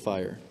pillars of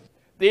fire.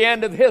 The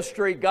end of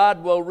history,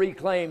 God will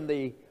reclaim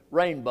the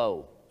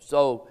rainbow.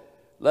 So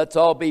let's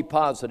all be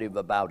positive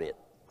about it.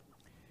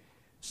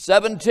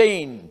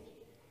 17.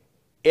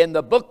 In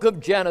the book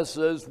of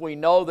Genesis, we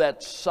know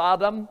that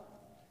Sodom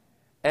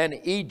and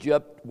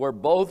Egypt were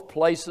both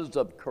places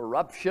of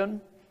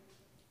corruption.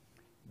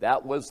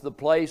 That was the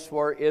place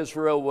where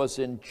Israel was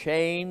in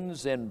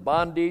chains, in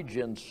bondage,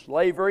 in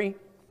slavery.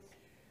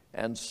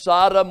 And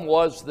Sodom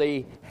was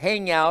the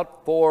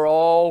hangout for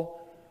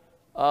all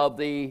of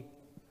the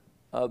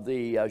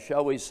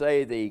shall we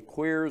say, the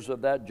queers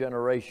of that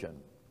generation.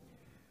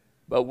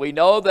 But we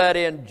know that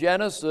in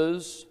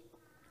Genesis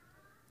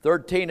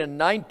 13 and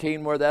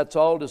 19, where that's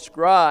all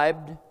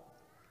described,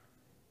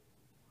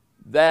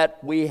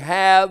 that we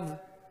have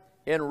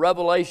in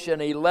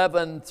Revelation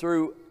 11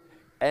 through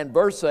and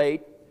verse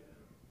 8,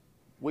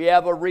 we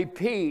have a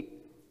repeat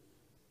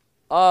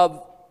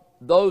of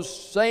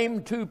those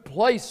same two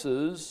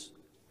places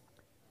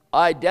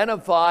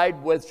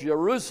identified with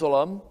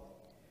Jerusalem.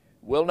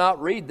 We'll not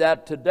read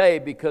that today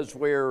because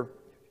we're a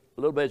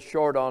little bit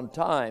short on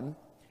time.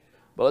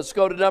 But let's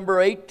go to number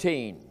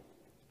 18.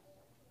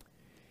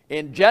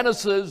 In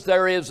Genesis,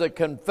 there is a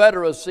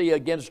confederacy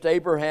against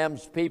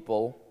Abraham's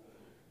people.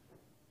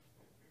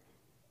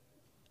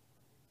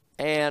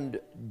 And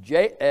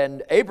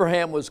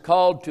Abraham was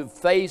called to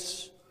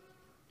face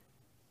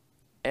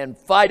and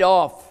fight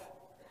off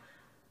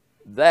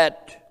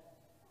that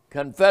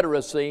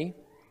confederacy.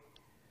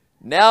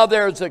 Now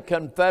there's a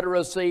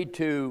confederacy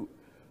to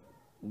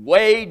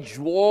wage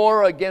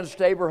war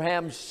against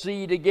Abraham's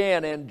seed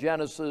again in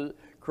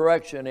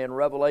in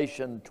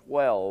Revelation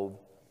 12.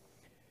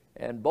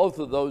 And both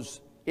of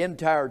those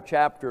entire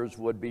chapters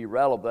would be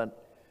relevant,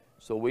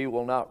 so we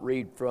will not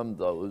read from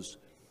those.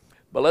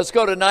 But let's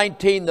go to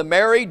 19. The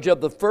marriage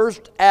of the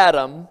first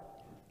Adam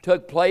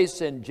took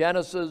place in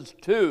Genesis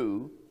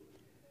 2,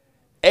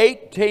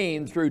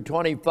 18 through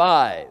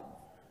 25.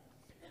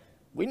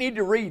 We need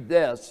to read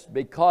this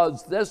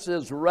because this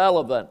is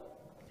relevant.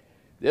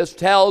 This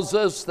tells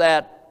us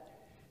that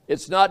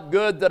it's not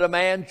good that a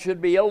man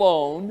should be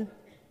alone.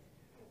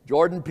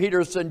 Jordan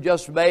Peterson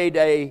just made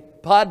a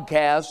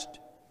podcast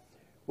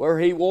where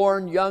he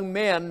warned young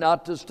men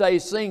not to stay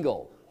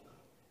single.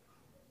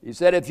 He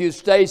said, if you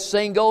stay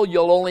single,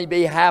 you'll only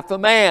be half a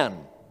man.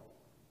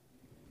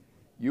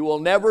 You will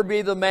never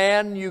be the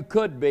man you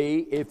could be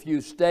if you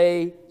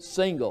stay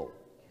single.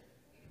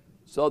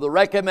 So the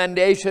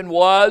recommendation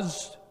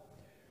was,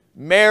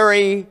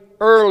 marry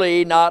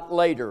early, not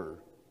later.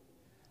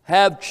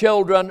 Have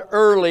children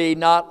early,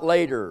 not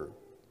later.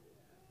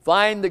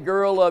 Find the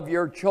girl of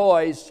your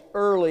choice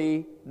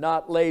early,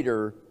 not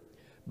later.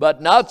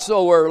 But not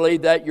so early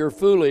that you're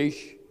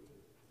foolish,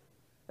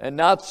 and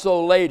not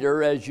so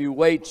later as you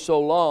wait so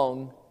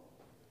long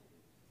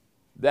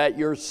that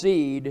your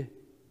seed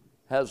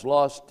has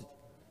lost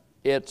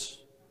its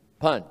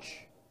punch.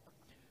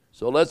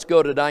 So let's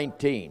go to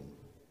 19.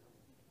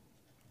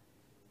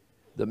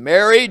 The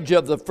marriage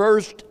of the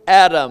first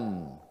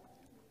Adam.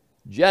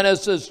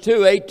 Genesis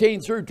 2,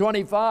 18 through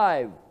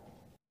 25.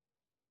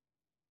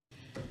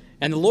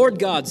 And the Lord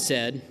God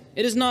said,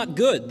 it is not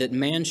good that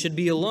man should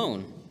be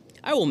alone.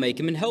 I will make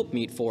him an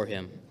helpmeet for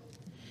him.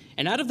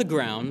 And out of the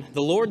ground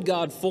the Lord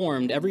God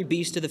formed every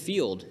beast of the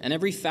field, and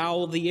every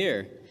fowl of the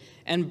air,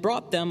 and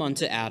brought them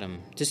unto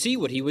Adam, to see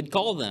what he would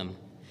call them.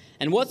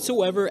 And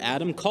whatsoever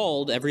Adam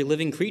called every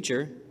living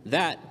creature,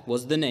 that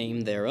was the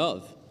name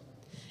thereof.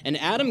 And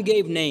Adam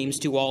gave names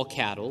to all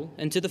cattle,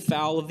 and to the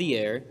fowl of the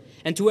air,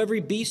 and to every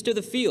beast of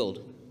the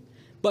field.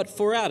 But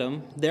for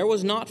Adam there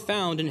was not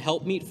found an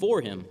helpmeet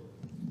for him.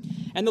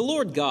 And the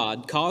Lord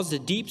God caused a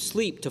deep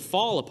sleep to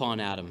fall upon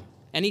Adam,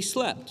 and he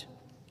slept.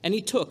 And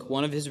he took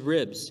one of his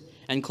ribs,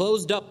 and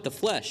closed up the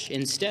flesh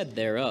instead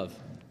thereof.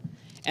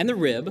 And the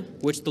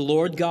rib, which the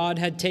Lord God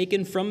had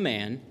taken from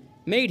man,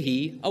 made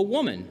he a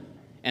woman,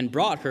 and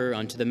brought her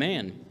unto the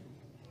man.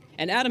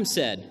 And Adam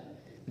said,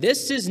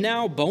 this is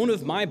now bone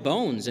of my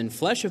bones, and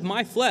flesh of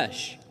my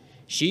flesh.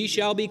 She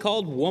shall be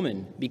called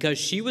woman, because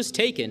she was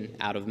taken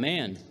out of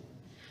man.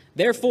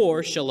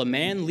 Therefore shall a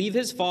man leave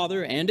his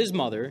father and his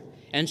mother,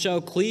 and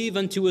shall cleave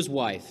unto his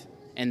wife,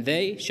 and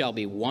they shall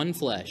be one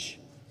flesh.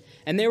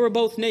 And they were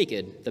both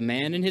naked, the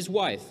man and his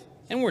wife,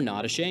 and were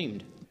not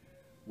ashamed.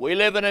 We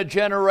live in a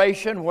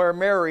generation where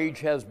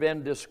marriage has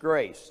been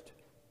disgraced.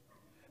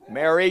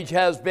 Marriage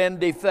has been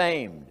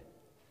defamed,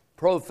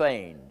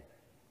 profaned.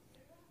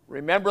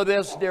 Remember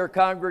this, dear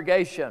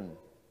congregation,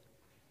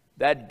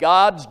 that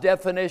God's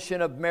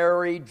definition of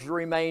marriage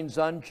remains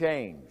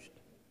unchanged.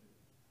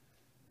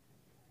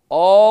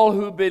 All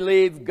who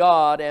believe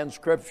God and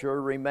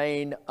Scripture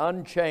remain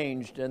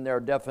unchanged in their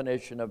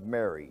definition of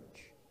marriage.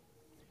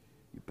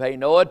 You pay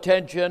no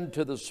attention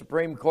to the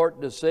Supreme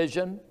Court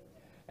decision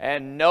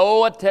and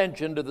no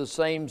attention to the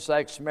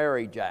Same-Sex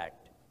Marriage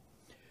Act.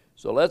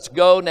 So let's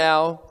go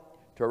now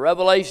to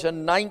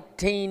Revelation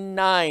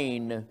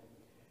 19:9.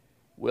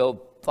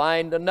 We'll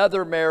find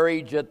another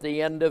marriage at the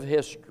end of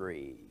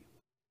history.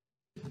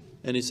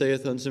 And he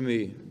saith unto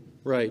me,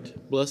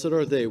 Right, blessed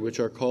are they which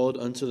are called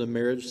unto the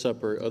marriage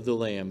supper of the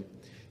Lamb.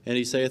 And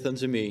he saith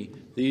unto me,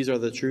 These are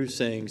the true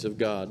sayings of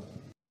God.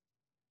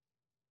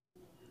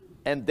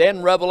 And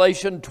then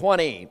Revelation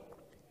 20.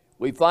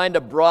 We find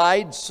a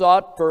bride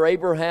sought for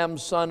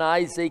Abraham's son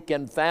Isaac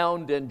and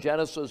found in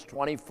Genesis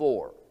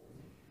 24.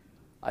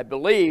 I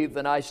believe,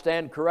 and I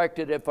stand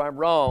corrected if I'm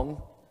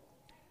wrong,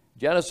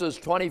 Genesis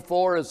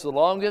 24 is the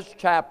longest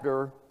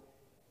chapter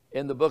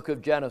in the book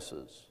of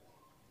Genesis.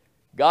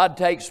 God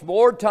takes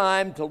more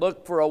time to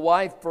look for a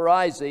wife for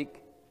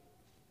Isaac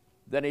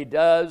than he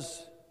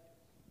does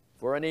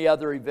for any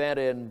other event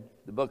in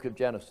the book of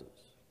Genesis.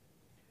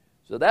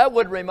 So that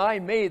would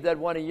remind me that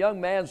when a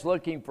young man's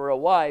looking for a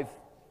wife,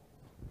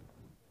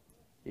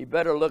 he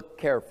better look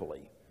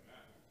carefully.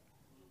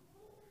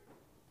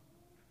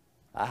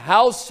 A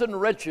house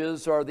and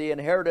riches are the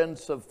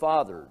inheritance of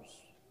fathers,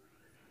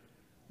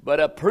 but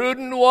a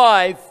prudent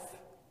wife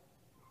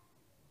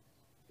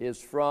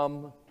is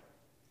from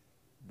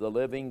the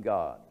living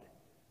God.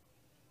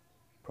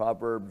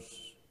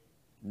 Proverbs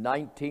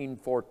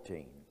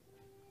 19:14.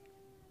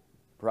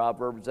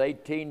 Proverbs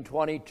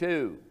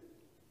 18:22.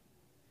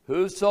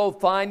 Whoso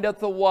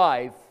findeth a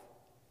wife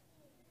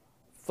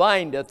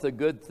findeth a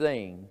good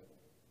thing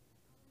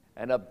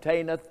and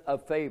obtaineth a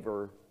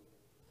favor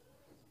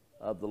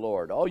of the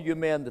Lord. All you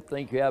men that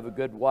think you have a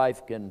good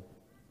wife can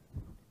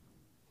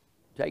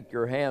take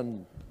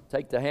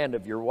the hand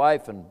of your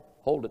wife and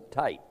Hold it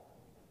tight.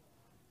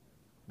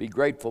 Be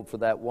grateful for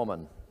that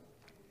woman.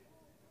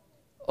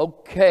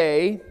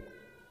 Okay.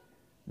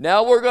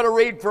 Now we're going to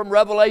read from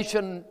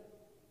Revelation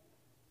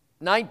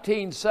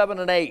 19, 7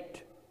 and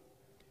 8.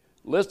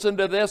 Listen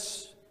to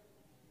this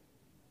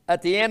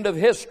at the end of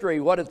history,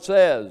 what it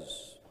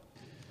says.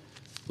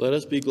 Let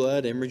us be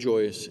glad and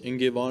rejoice, and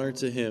give honor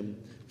to him,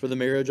 for the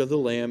marriage of the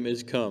Lamb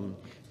is come,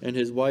 and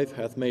his wife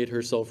hath made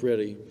herself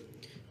ready.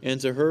 And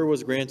to her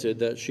was granted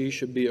that she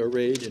should be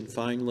arrayed in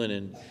fine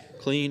linen,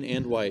 clean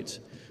and white,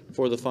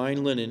 for the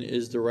fine linen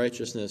is the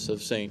righteousness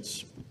of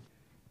saints.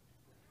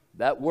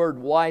 That word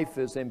wife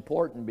is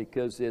important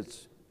because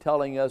it's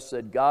telling us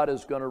that God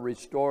is going to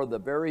restore the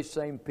very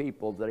same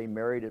people that he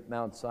married at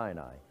Mount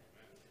Sinai.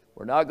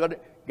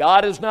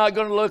 God is not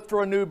going to look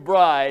for a new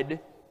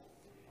bride.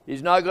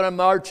 He's not going to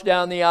march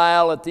down the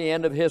aisle at the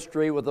end of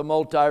history with a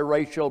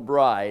multiracial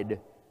bride.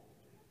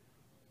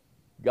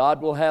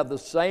 God will have the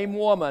same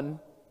woman,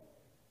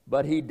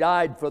 but he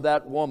died for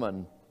that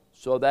woman.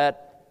 So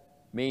that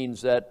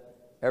means that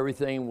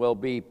everything will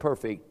be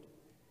perfect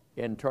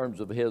in terms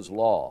of his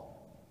law.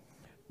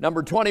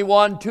 Number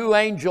 21, 2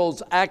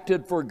 angels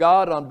acted for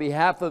God on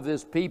behalf of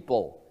his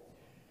people.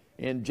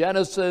 In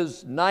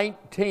Genesis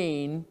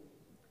 19,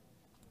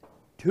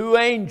 2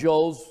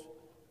 angels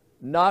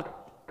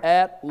knocked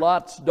at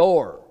Lot's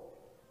door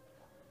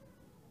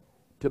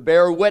to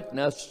bear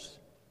witness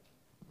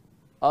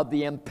of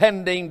the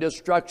impending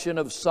destruction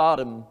of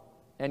Sodom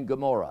and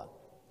Gomorrah.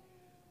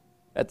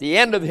 At the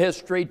end of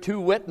history, 2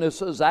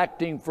 witnesses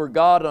acting for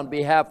God on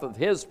behalf of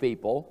his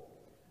people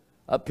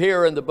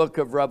appear in the book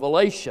of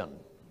Revelation.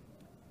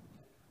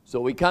 So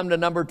we come to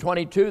number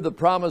 22, the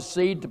promised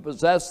seed to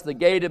possess the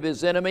gate of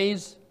his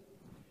enemies.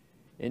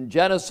 In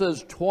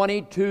Genesis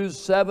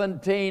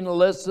 22:17,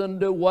 listen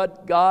to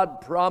what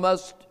God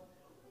promised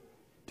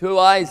to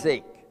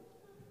Isaac,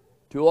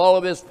 to all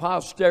of his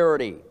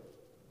posterity.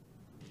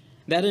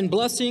 That in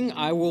blessing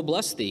I will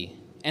bless thee,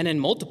 and in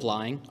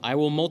multiplying I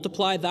will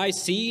multiply thy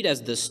seed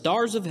as the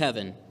stars of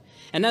heaven,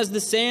 and as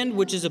the sand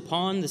which is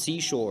upon the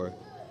seashore.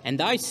 And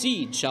thy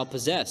seed shall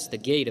possess the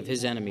gate of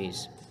his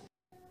enemies.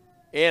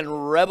 In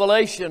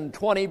Revelation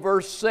 20,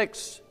 verse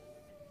 6,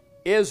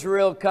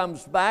 Israel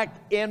comes back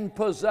in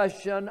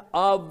possession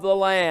of the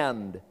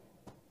land.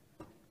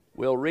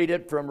 We'll read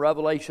it from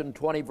Revelation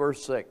 20,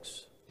 verse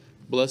 6.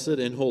 Blessed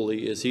and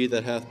holy is he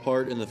that hath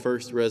part in the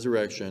first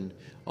resurrection.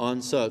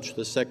 On such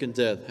the second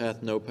death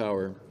hath no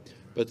power.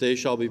 But they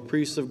shall be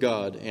priests of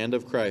God and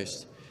of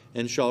Christ,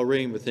 and shall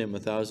reign with him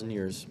 1,000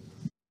 years.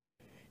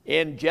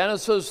 In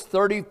Genesis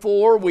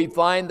 34, we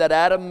find that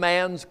Adam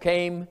man's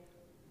came,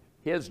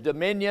 his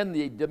dominion,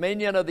 the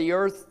dominion of the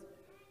earth,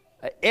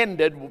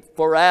 ended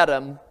for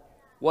Adam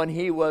when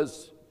he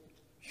was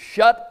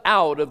shut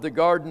out of the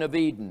Garden of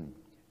Eden.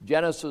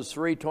 Genesis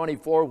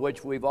 3:24,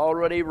 which we've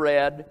already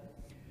read.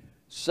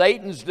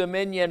 Satan's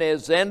dominion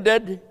is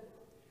ended,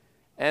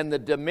 and the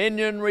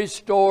dominion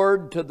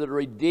restored to the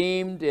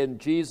redeemed in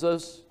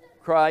Jesus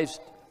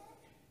Christ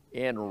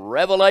in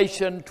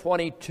Revelation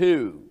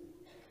 22.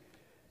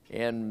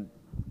 In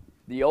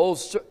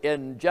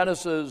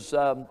Genesis,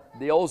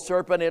 the old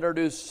serpent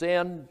introduced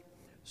sin,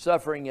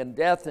 suffering, and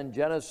death in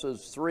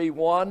Genesis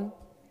 3:1.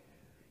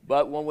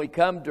 But when we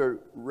come to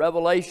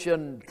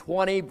Revelation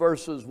 20,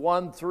 verses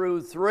 1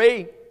 through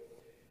 3,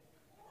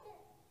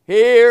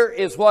 here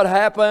is what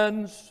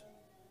happens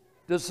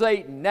to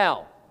Satan.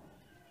 Now,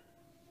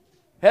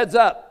 heads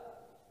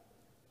up,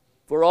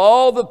 for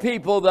all the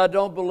people that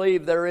don't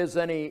believe there is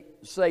any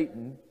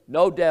Satan,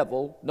 no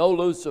devil, no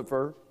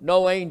Lucifer,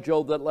 no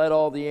angel that led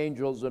all the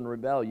angels in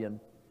rebellion,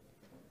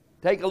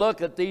 take a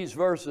look at these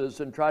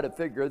verses and try to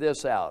figure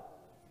this out.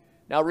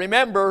 Now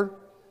remember,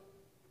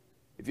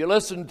 if you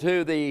listen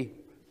to the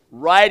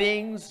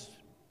writings,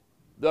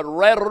 the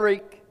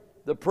rhetoric,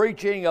 the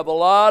preaching of a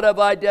lot of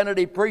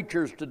identity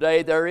preachers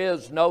today, there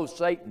is no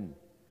Satan.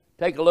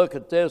 Take a look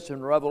at this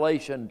in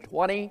Revelation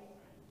 20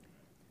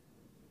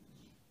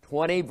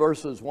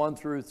 verses 1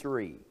 through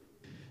 3.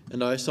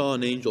 And I saw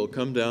an angel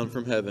come down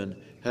from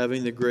heaven,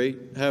 having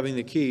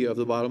the key of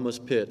the bottomless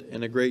pit,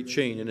 and a great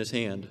chain in his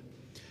hand.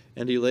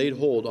 And he laid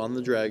hold on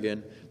the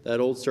dragon, that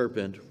old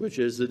serpent, which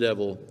is the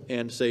devil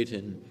and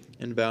Satan,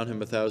 and bound him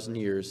 1,000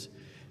 years,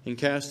 and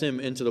cast him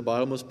into the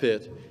bottomless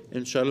pit,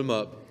 and shut him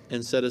up,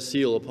 and set a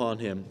seal upon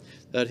him,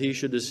 that he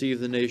should deceive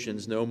the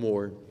nations no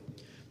more,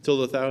 till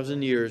the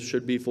 1,000 years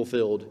should be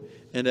fulfilled,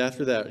 and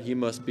after that he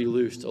must be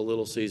loosed a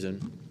little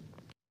season.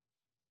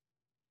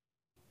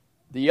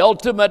 The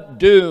ultimate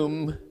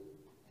doom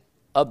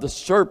of the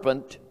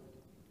serpent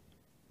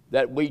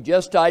that we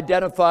just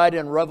identified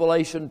in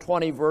Revelation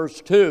 20,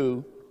 verse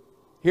 2.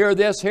 Hear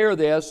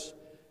this.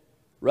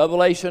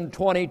 Revelation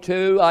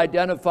 22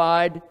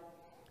 identified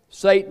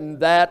Satan,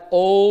 that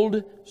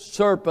old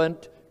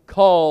serpent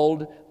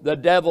called the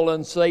devil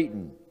and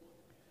Satan.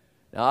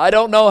 Now, I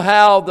don't know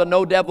how the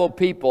no-devil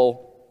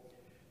people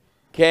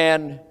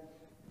can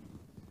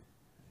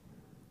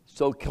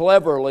so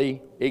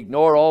cleverly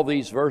ignore all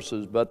these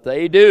verses, but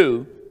they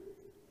do.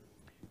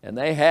 And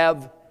they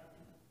have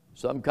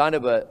Some kind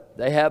of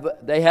they have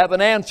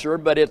an answer,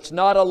 but it's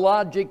not a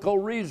logical,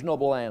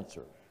 reasonable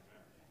answer.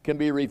 It can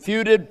be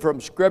refuted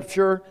from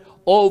Scripture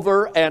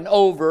over and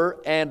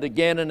over and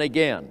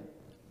again.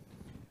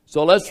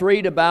 So let's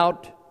read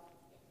about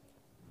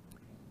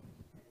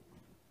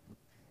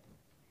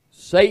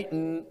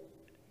Satan.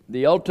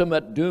 The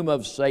ultimate doom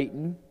of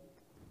Satan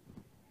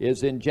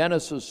is in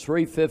Genesis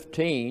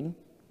 3:15.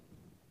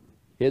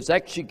 His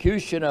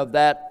execution of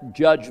that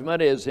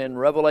judgment is in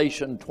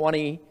Revelation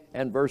 20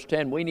 and verse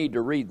 10. We need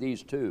to read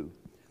these two.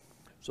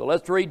 So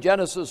let's read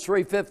Genesis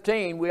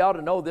 3:15. We ought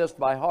to know this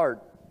by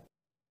heart.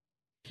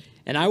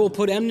 And I will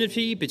put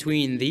enmity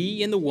between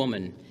thee and the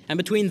woman, and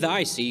between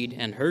thy seed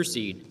and her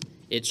seed.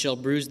 It shall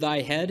bruise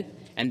thy head,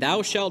 and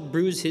thou shalt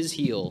bruise his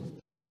heel.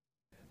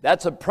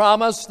 That's a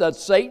promise that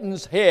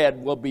Satan's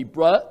head will be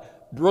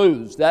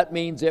bruised. That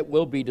means it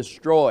will be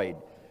destroyed.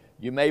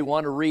 You may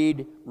want to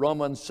read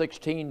Romans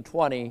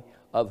 16:20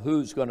 of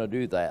who's going to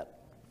do that.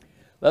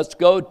 Let's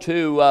go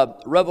to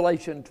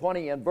Revelation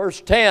 20 and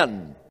verse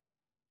 10.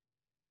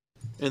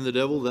 And the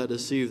devil that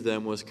deceived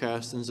them was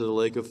cast into the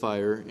lake of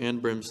fire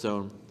and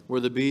brimstone, where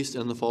the beast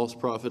and the false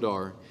prophet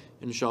are,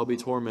 and shall be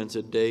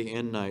tormented day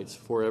and night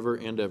forever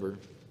and ever.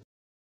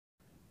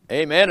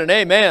 Amen and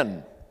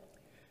amen.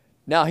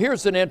 Now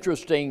here's an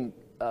interesting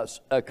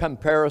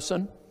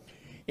comparison.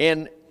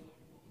 In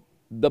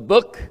the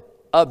book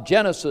of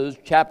Genesis,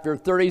 chapter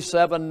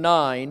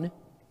 37:9,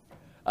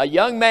 a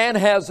young man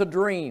has a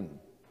dream.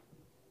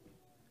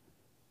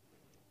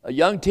 A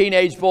young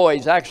teenage boy,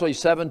 he's actually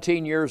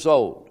 17 years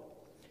old.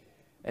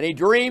 And he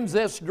dreams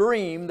this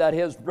dream that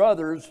his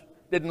brothers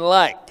didn't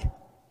like.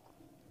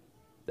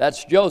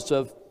 That's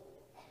Joseph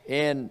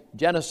in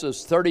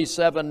Genesis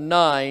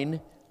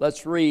 37:9.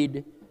 Let's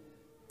read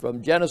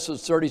from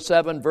Genesis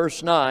 37,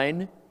 verse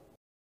 9.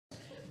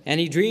 And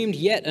he dreamed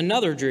yet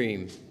another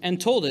dream, and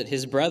told it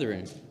his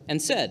brethren,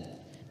 and said,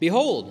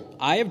 Behold,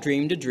 I have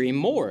dreamed a dream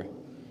more.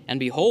 And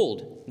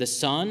behold, the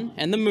sun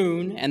and the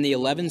moon and the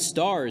 11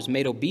 stars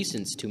made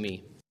obeisance to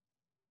me.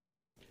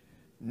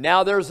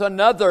 Now there's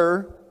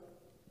another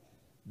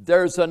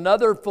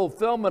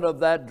fulfillment of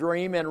that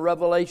dream in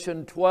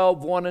Revelation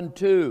 12, 1 and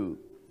 2.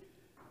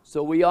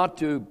 So we ought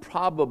to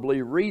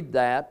probably read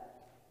that.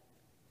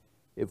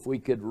 If we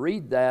could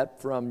read that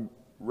from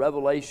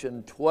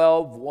Revelation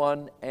 12,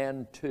 1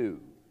 and 2.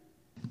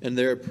 And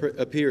there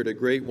appeared a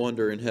great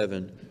wonder in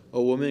heaven,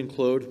 a woman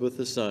clothed with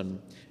the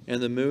sun,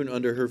 and the moon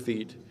under her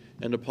feet,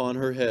 and upon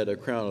her head a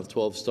crown of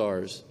 12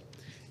 stars.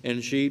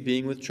 And she,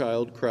 being with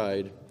child,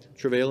 cried,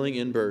 travailing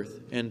in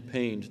birth, and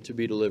pained to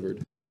be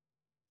delivered.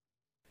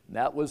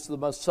 That was the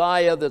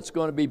Messiah that's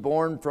going to be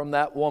born from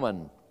that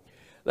woman.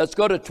 Let's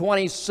go to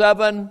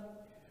 27,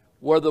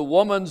 where the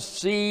woman's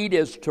seed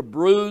is to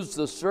bruise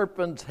the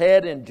serpent's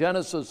head in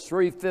Genesis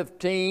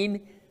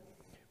 3:15.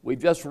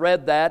 We've just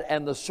read that.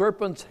 And the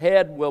serpent's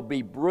head will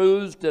be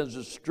bruised and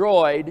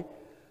destroyed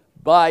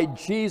by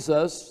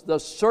Jesus, the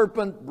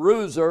serpent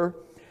bruiser.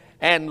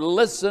 And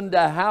listen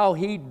to how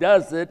he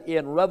does it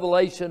in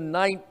Revelation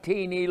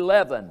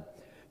 19:11.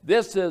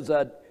 This is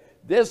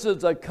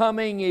a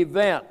coming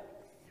event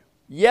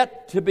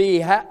yet to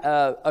be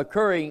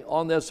occurring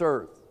on this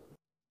earth.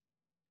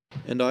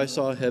 And I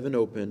saw heaven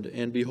opened,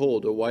 and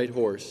behold, a white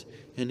horse,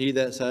 and he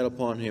that sat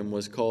upon him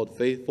was called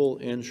Faithful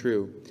and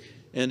True,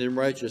 and in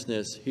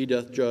righteousness he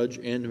doth judge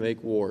and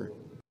make war.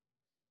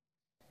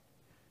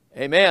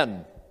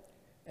 Amen.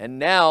 And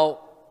now,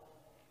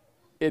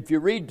 if you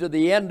read to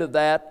the end of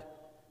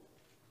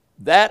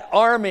that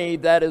army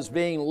that is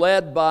being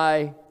led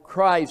by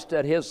Christ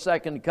at his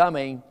second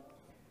coming,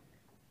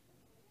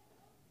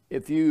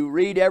 if you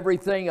read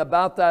everything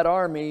about that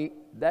army,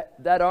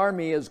 that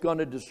army is going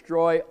to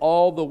destroy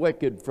all the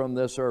wicked from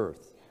this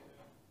earth.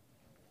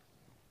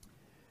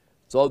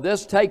 So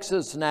this takes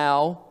us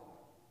now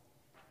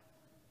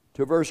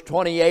to verse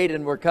 28,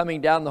 and we're coming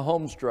down the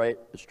home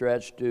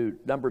stretch to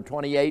number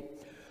 28.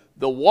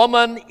 The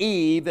woman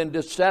Eve in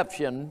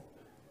deception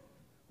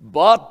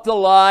bought the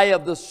lie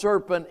of the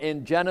serpent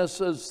in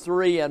Genesis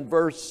 3 and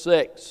verse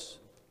 6.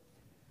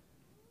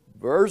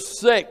 Verse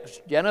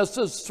 6,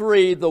 Genesis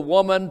 3, the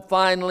woman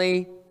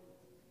finally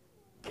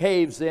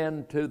caves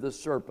in to the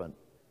serpent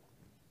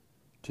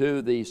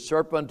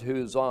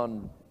who's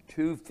on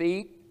 2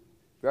 feet,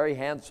 very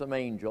handsome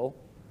angel.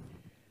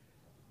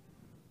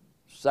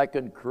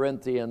 2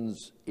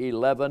 Corinthians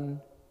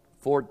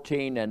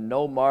 11:14, and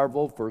no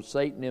marvel, for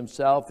Satan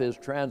himself is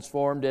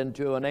transformed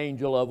into an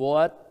angel of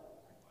what?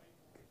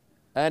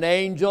 An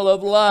angel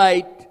of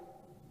light.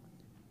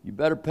 You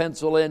better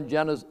pencil in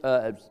 2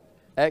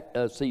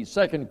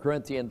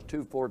 Corinthians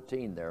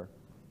 2:14 there.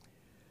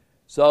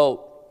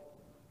 So,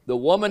 the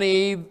woman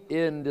Eve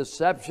in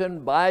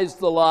deception buys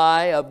the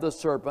lie of the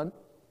serpent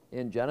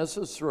in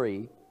Genesis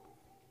 3.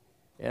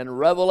 In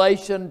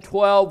Revelation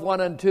 12,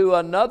 1 and 2,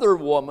 another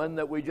woman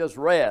that we just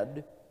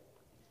read,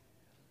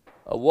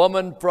 a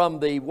woman from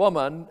the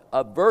woman,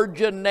 a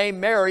virgin named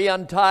Mary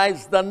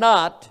unties the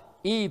knot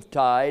Eve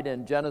tied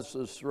in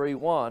Genesis 3,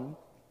 1.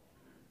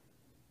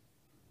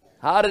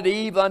 How did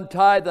Eve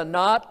untie the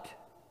knot?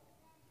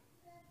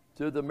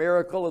 through the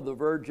miracle of the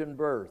virgin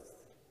birth.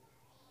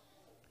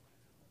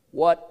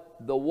 What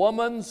the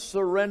woman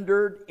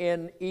surrendered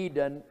in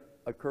Eden,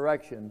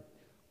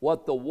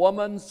 what the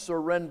woman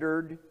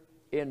surrendered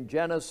in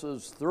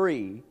Genesis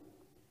 3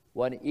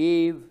 when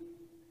Eve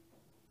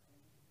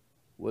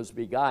was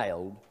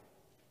beguiled,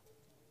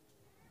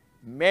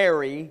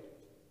 Mary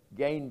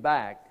gained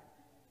back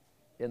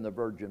in the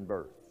virgin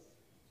birth.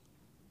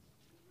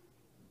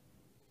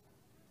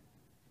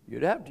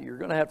 You're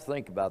going to have to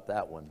think about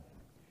that one.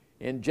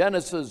 In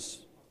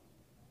Genesis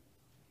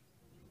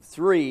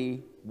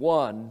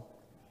 3:1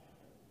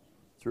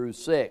 through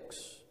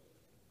 6,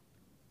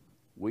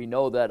 we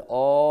know that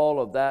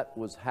all of that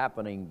was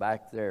happening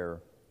back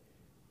there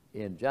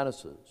in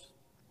Genesis.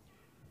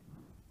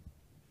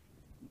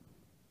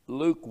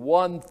 Luke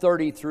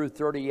 1:30 through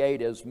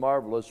 38 is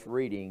marvelous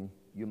reading.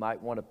 You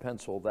might want to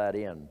pencil that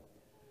in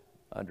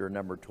under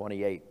number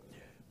 28.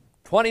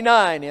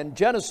 29, in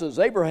Genesis,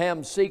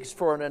 Abraham seeks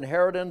for an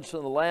inheritance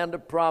in the land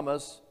of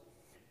promise.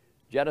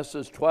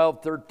 Genesis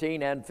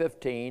 12:13 and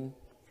 15.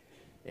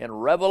 In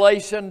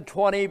Revelation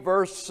 20,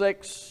 verse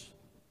 6,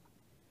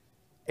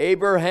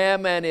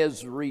 Abraham and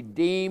his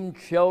redeemed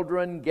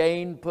children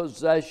gained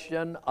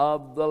possession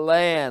of the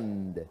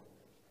land.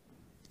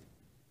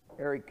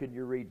 Eric, could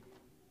you read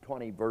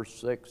 20, verse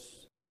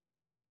 6?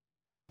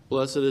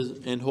 Blessed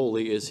and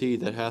holy is he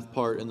that hath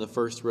part in the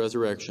first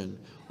resurrection.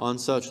 On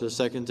such the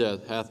second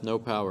death hath no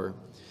power.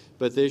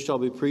 But they shall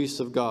be priests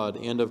of God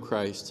and of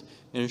Christ,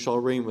 and shall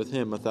reign with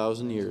him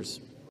 1,000 years.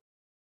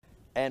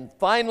 And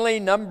finally,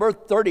 number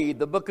 30,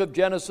 the book of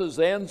Genesis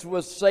ends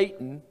with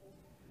Satan,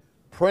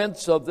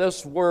 prince of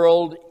this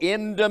world,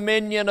 in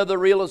dominion of the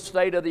real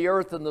estate of the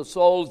earth and the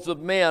souls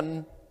of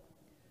men.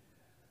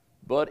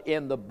 But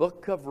in the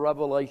book of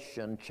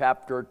Revelation,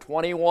 chapter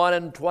 21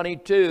 and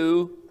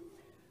 22,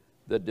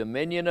 the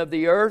dominion of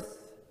the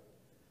earth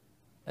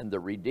and the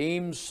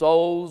redeemed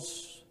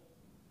souls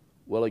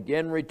will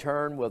again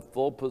return with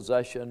full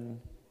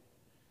possession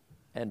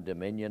and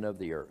dominion of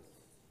the earth.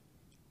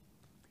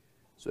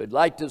 So I'd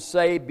like to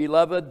say,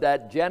 beloved,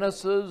 that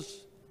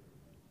Genesis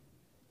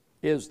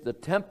is the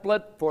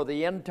template for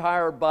the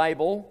entire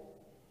Bible.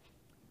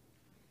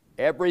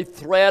 Every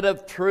thread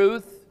of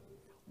truth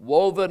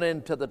woven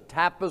into the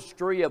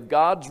tapestry of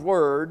God's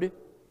Word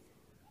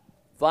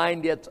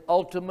find its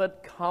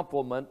ultimate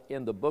complement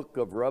in the book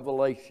of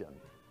Revelation.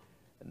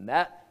 And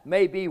that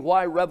may be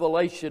why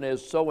Revelation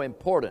is so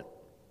important.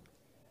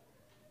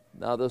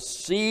 Now, the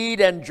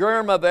seed and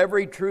germ of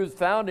every truth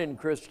found in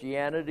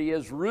Christianity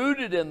is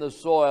rooted in the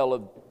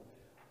soil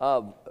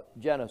of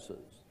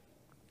Genesis.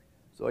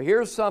 So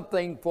here's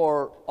something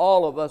for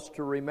all of us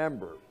to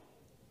remember.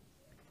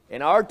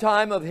 In our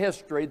time of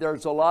history,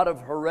 there's a lot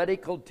of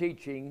heretical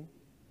teaching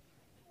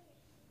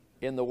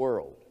in the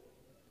world.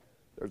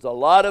 There's a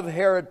lot of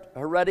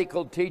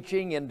heretical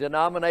teaching in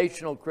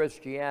denominational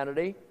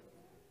Christianity,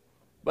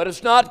 but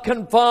it's not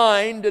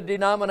confined to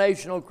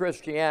denominational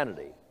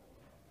Christianity.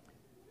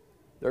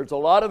 There's a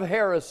lot of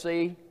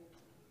heresy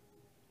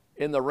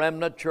in the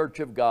remnant church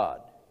of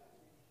God.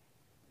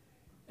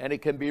 And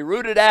it can be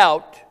rooted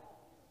out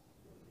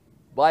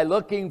by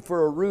looking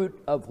for a root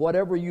of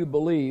whatever you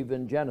believe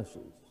in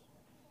Genesis.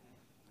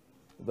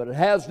 But it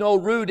has no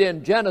root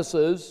in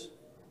Genesis,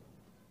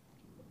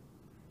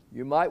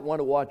 you might want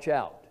to watch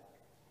out.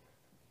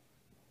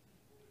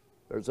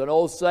 There's an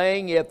old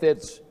saying, if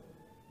it's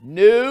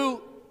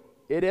new,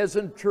 it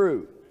isn't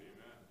true.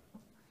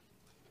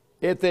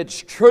 If it's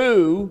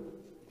true,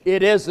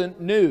 it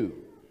isn't new.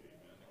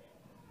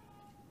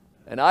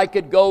 And I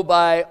could go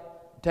by,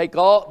 take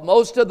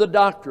most of the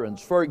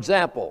doctrines, for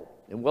example,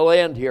 and we'll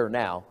end here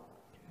now.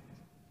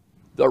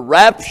 The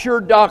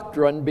rapture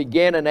doctrine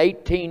began in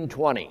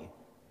 1820.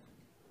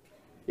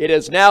 It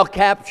has now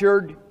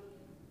captured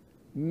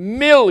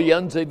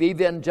millions of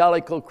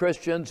evangelical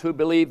Christians who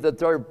believe that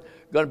they're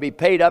going to be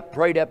paid up,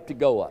 prayed up to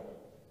go up.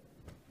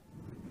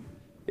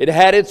 It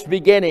had its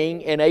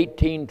beginning in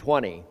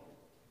 1820.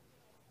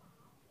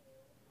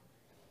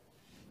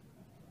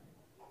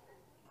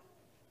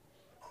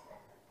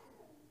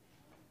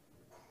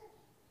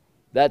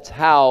 That's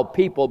how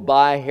people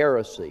buy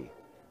heresy.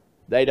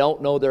 They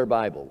don't know their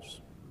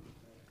Bibles.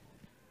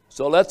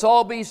 So let's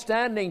all be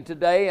standing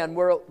today, and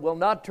we'll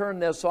not turn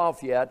this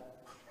off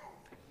yet.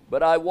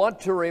 But I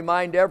want to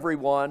remind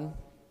everyone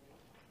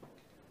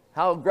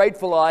how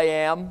grateful I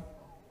am.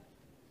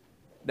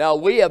 Now,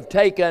 we have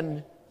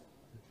taken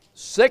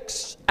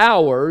 6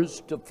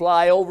 hours to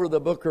fly over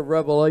the book of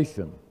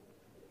Revelation.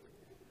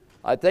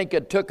 I think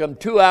it took them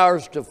 2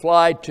 hours to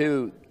fly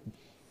to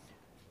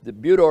the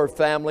Budor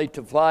family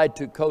to fly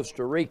to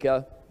Costa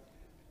Rica,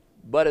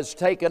 but it's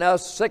taken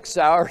us 6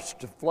 hours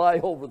to fly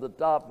over the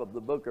top of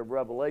the book of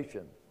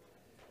Revelation.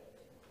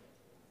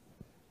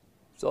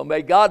 So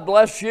may God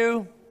bless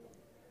you.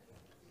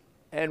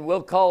 And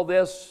we'll call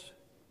this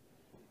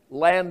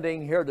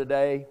landing here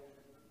today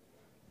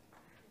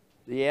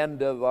the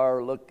end of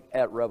our look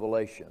at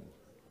Revelation.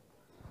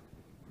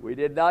 We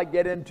did not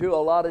get into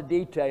a lot of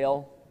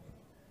detail,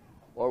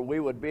 or we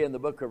would be in the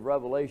book of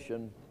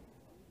Revelation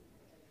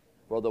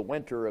for the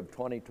winter of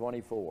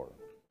 2024.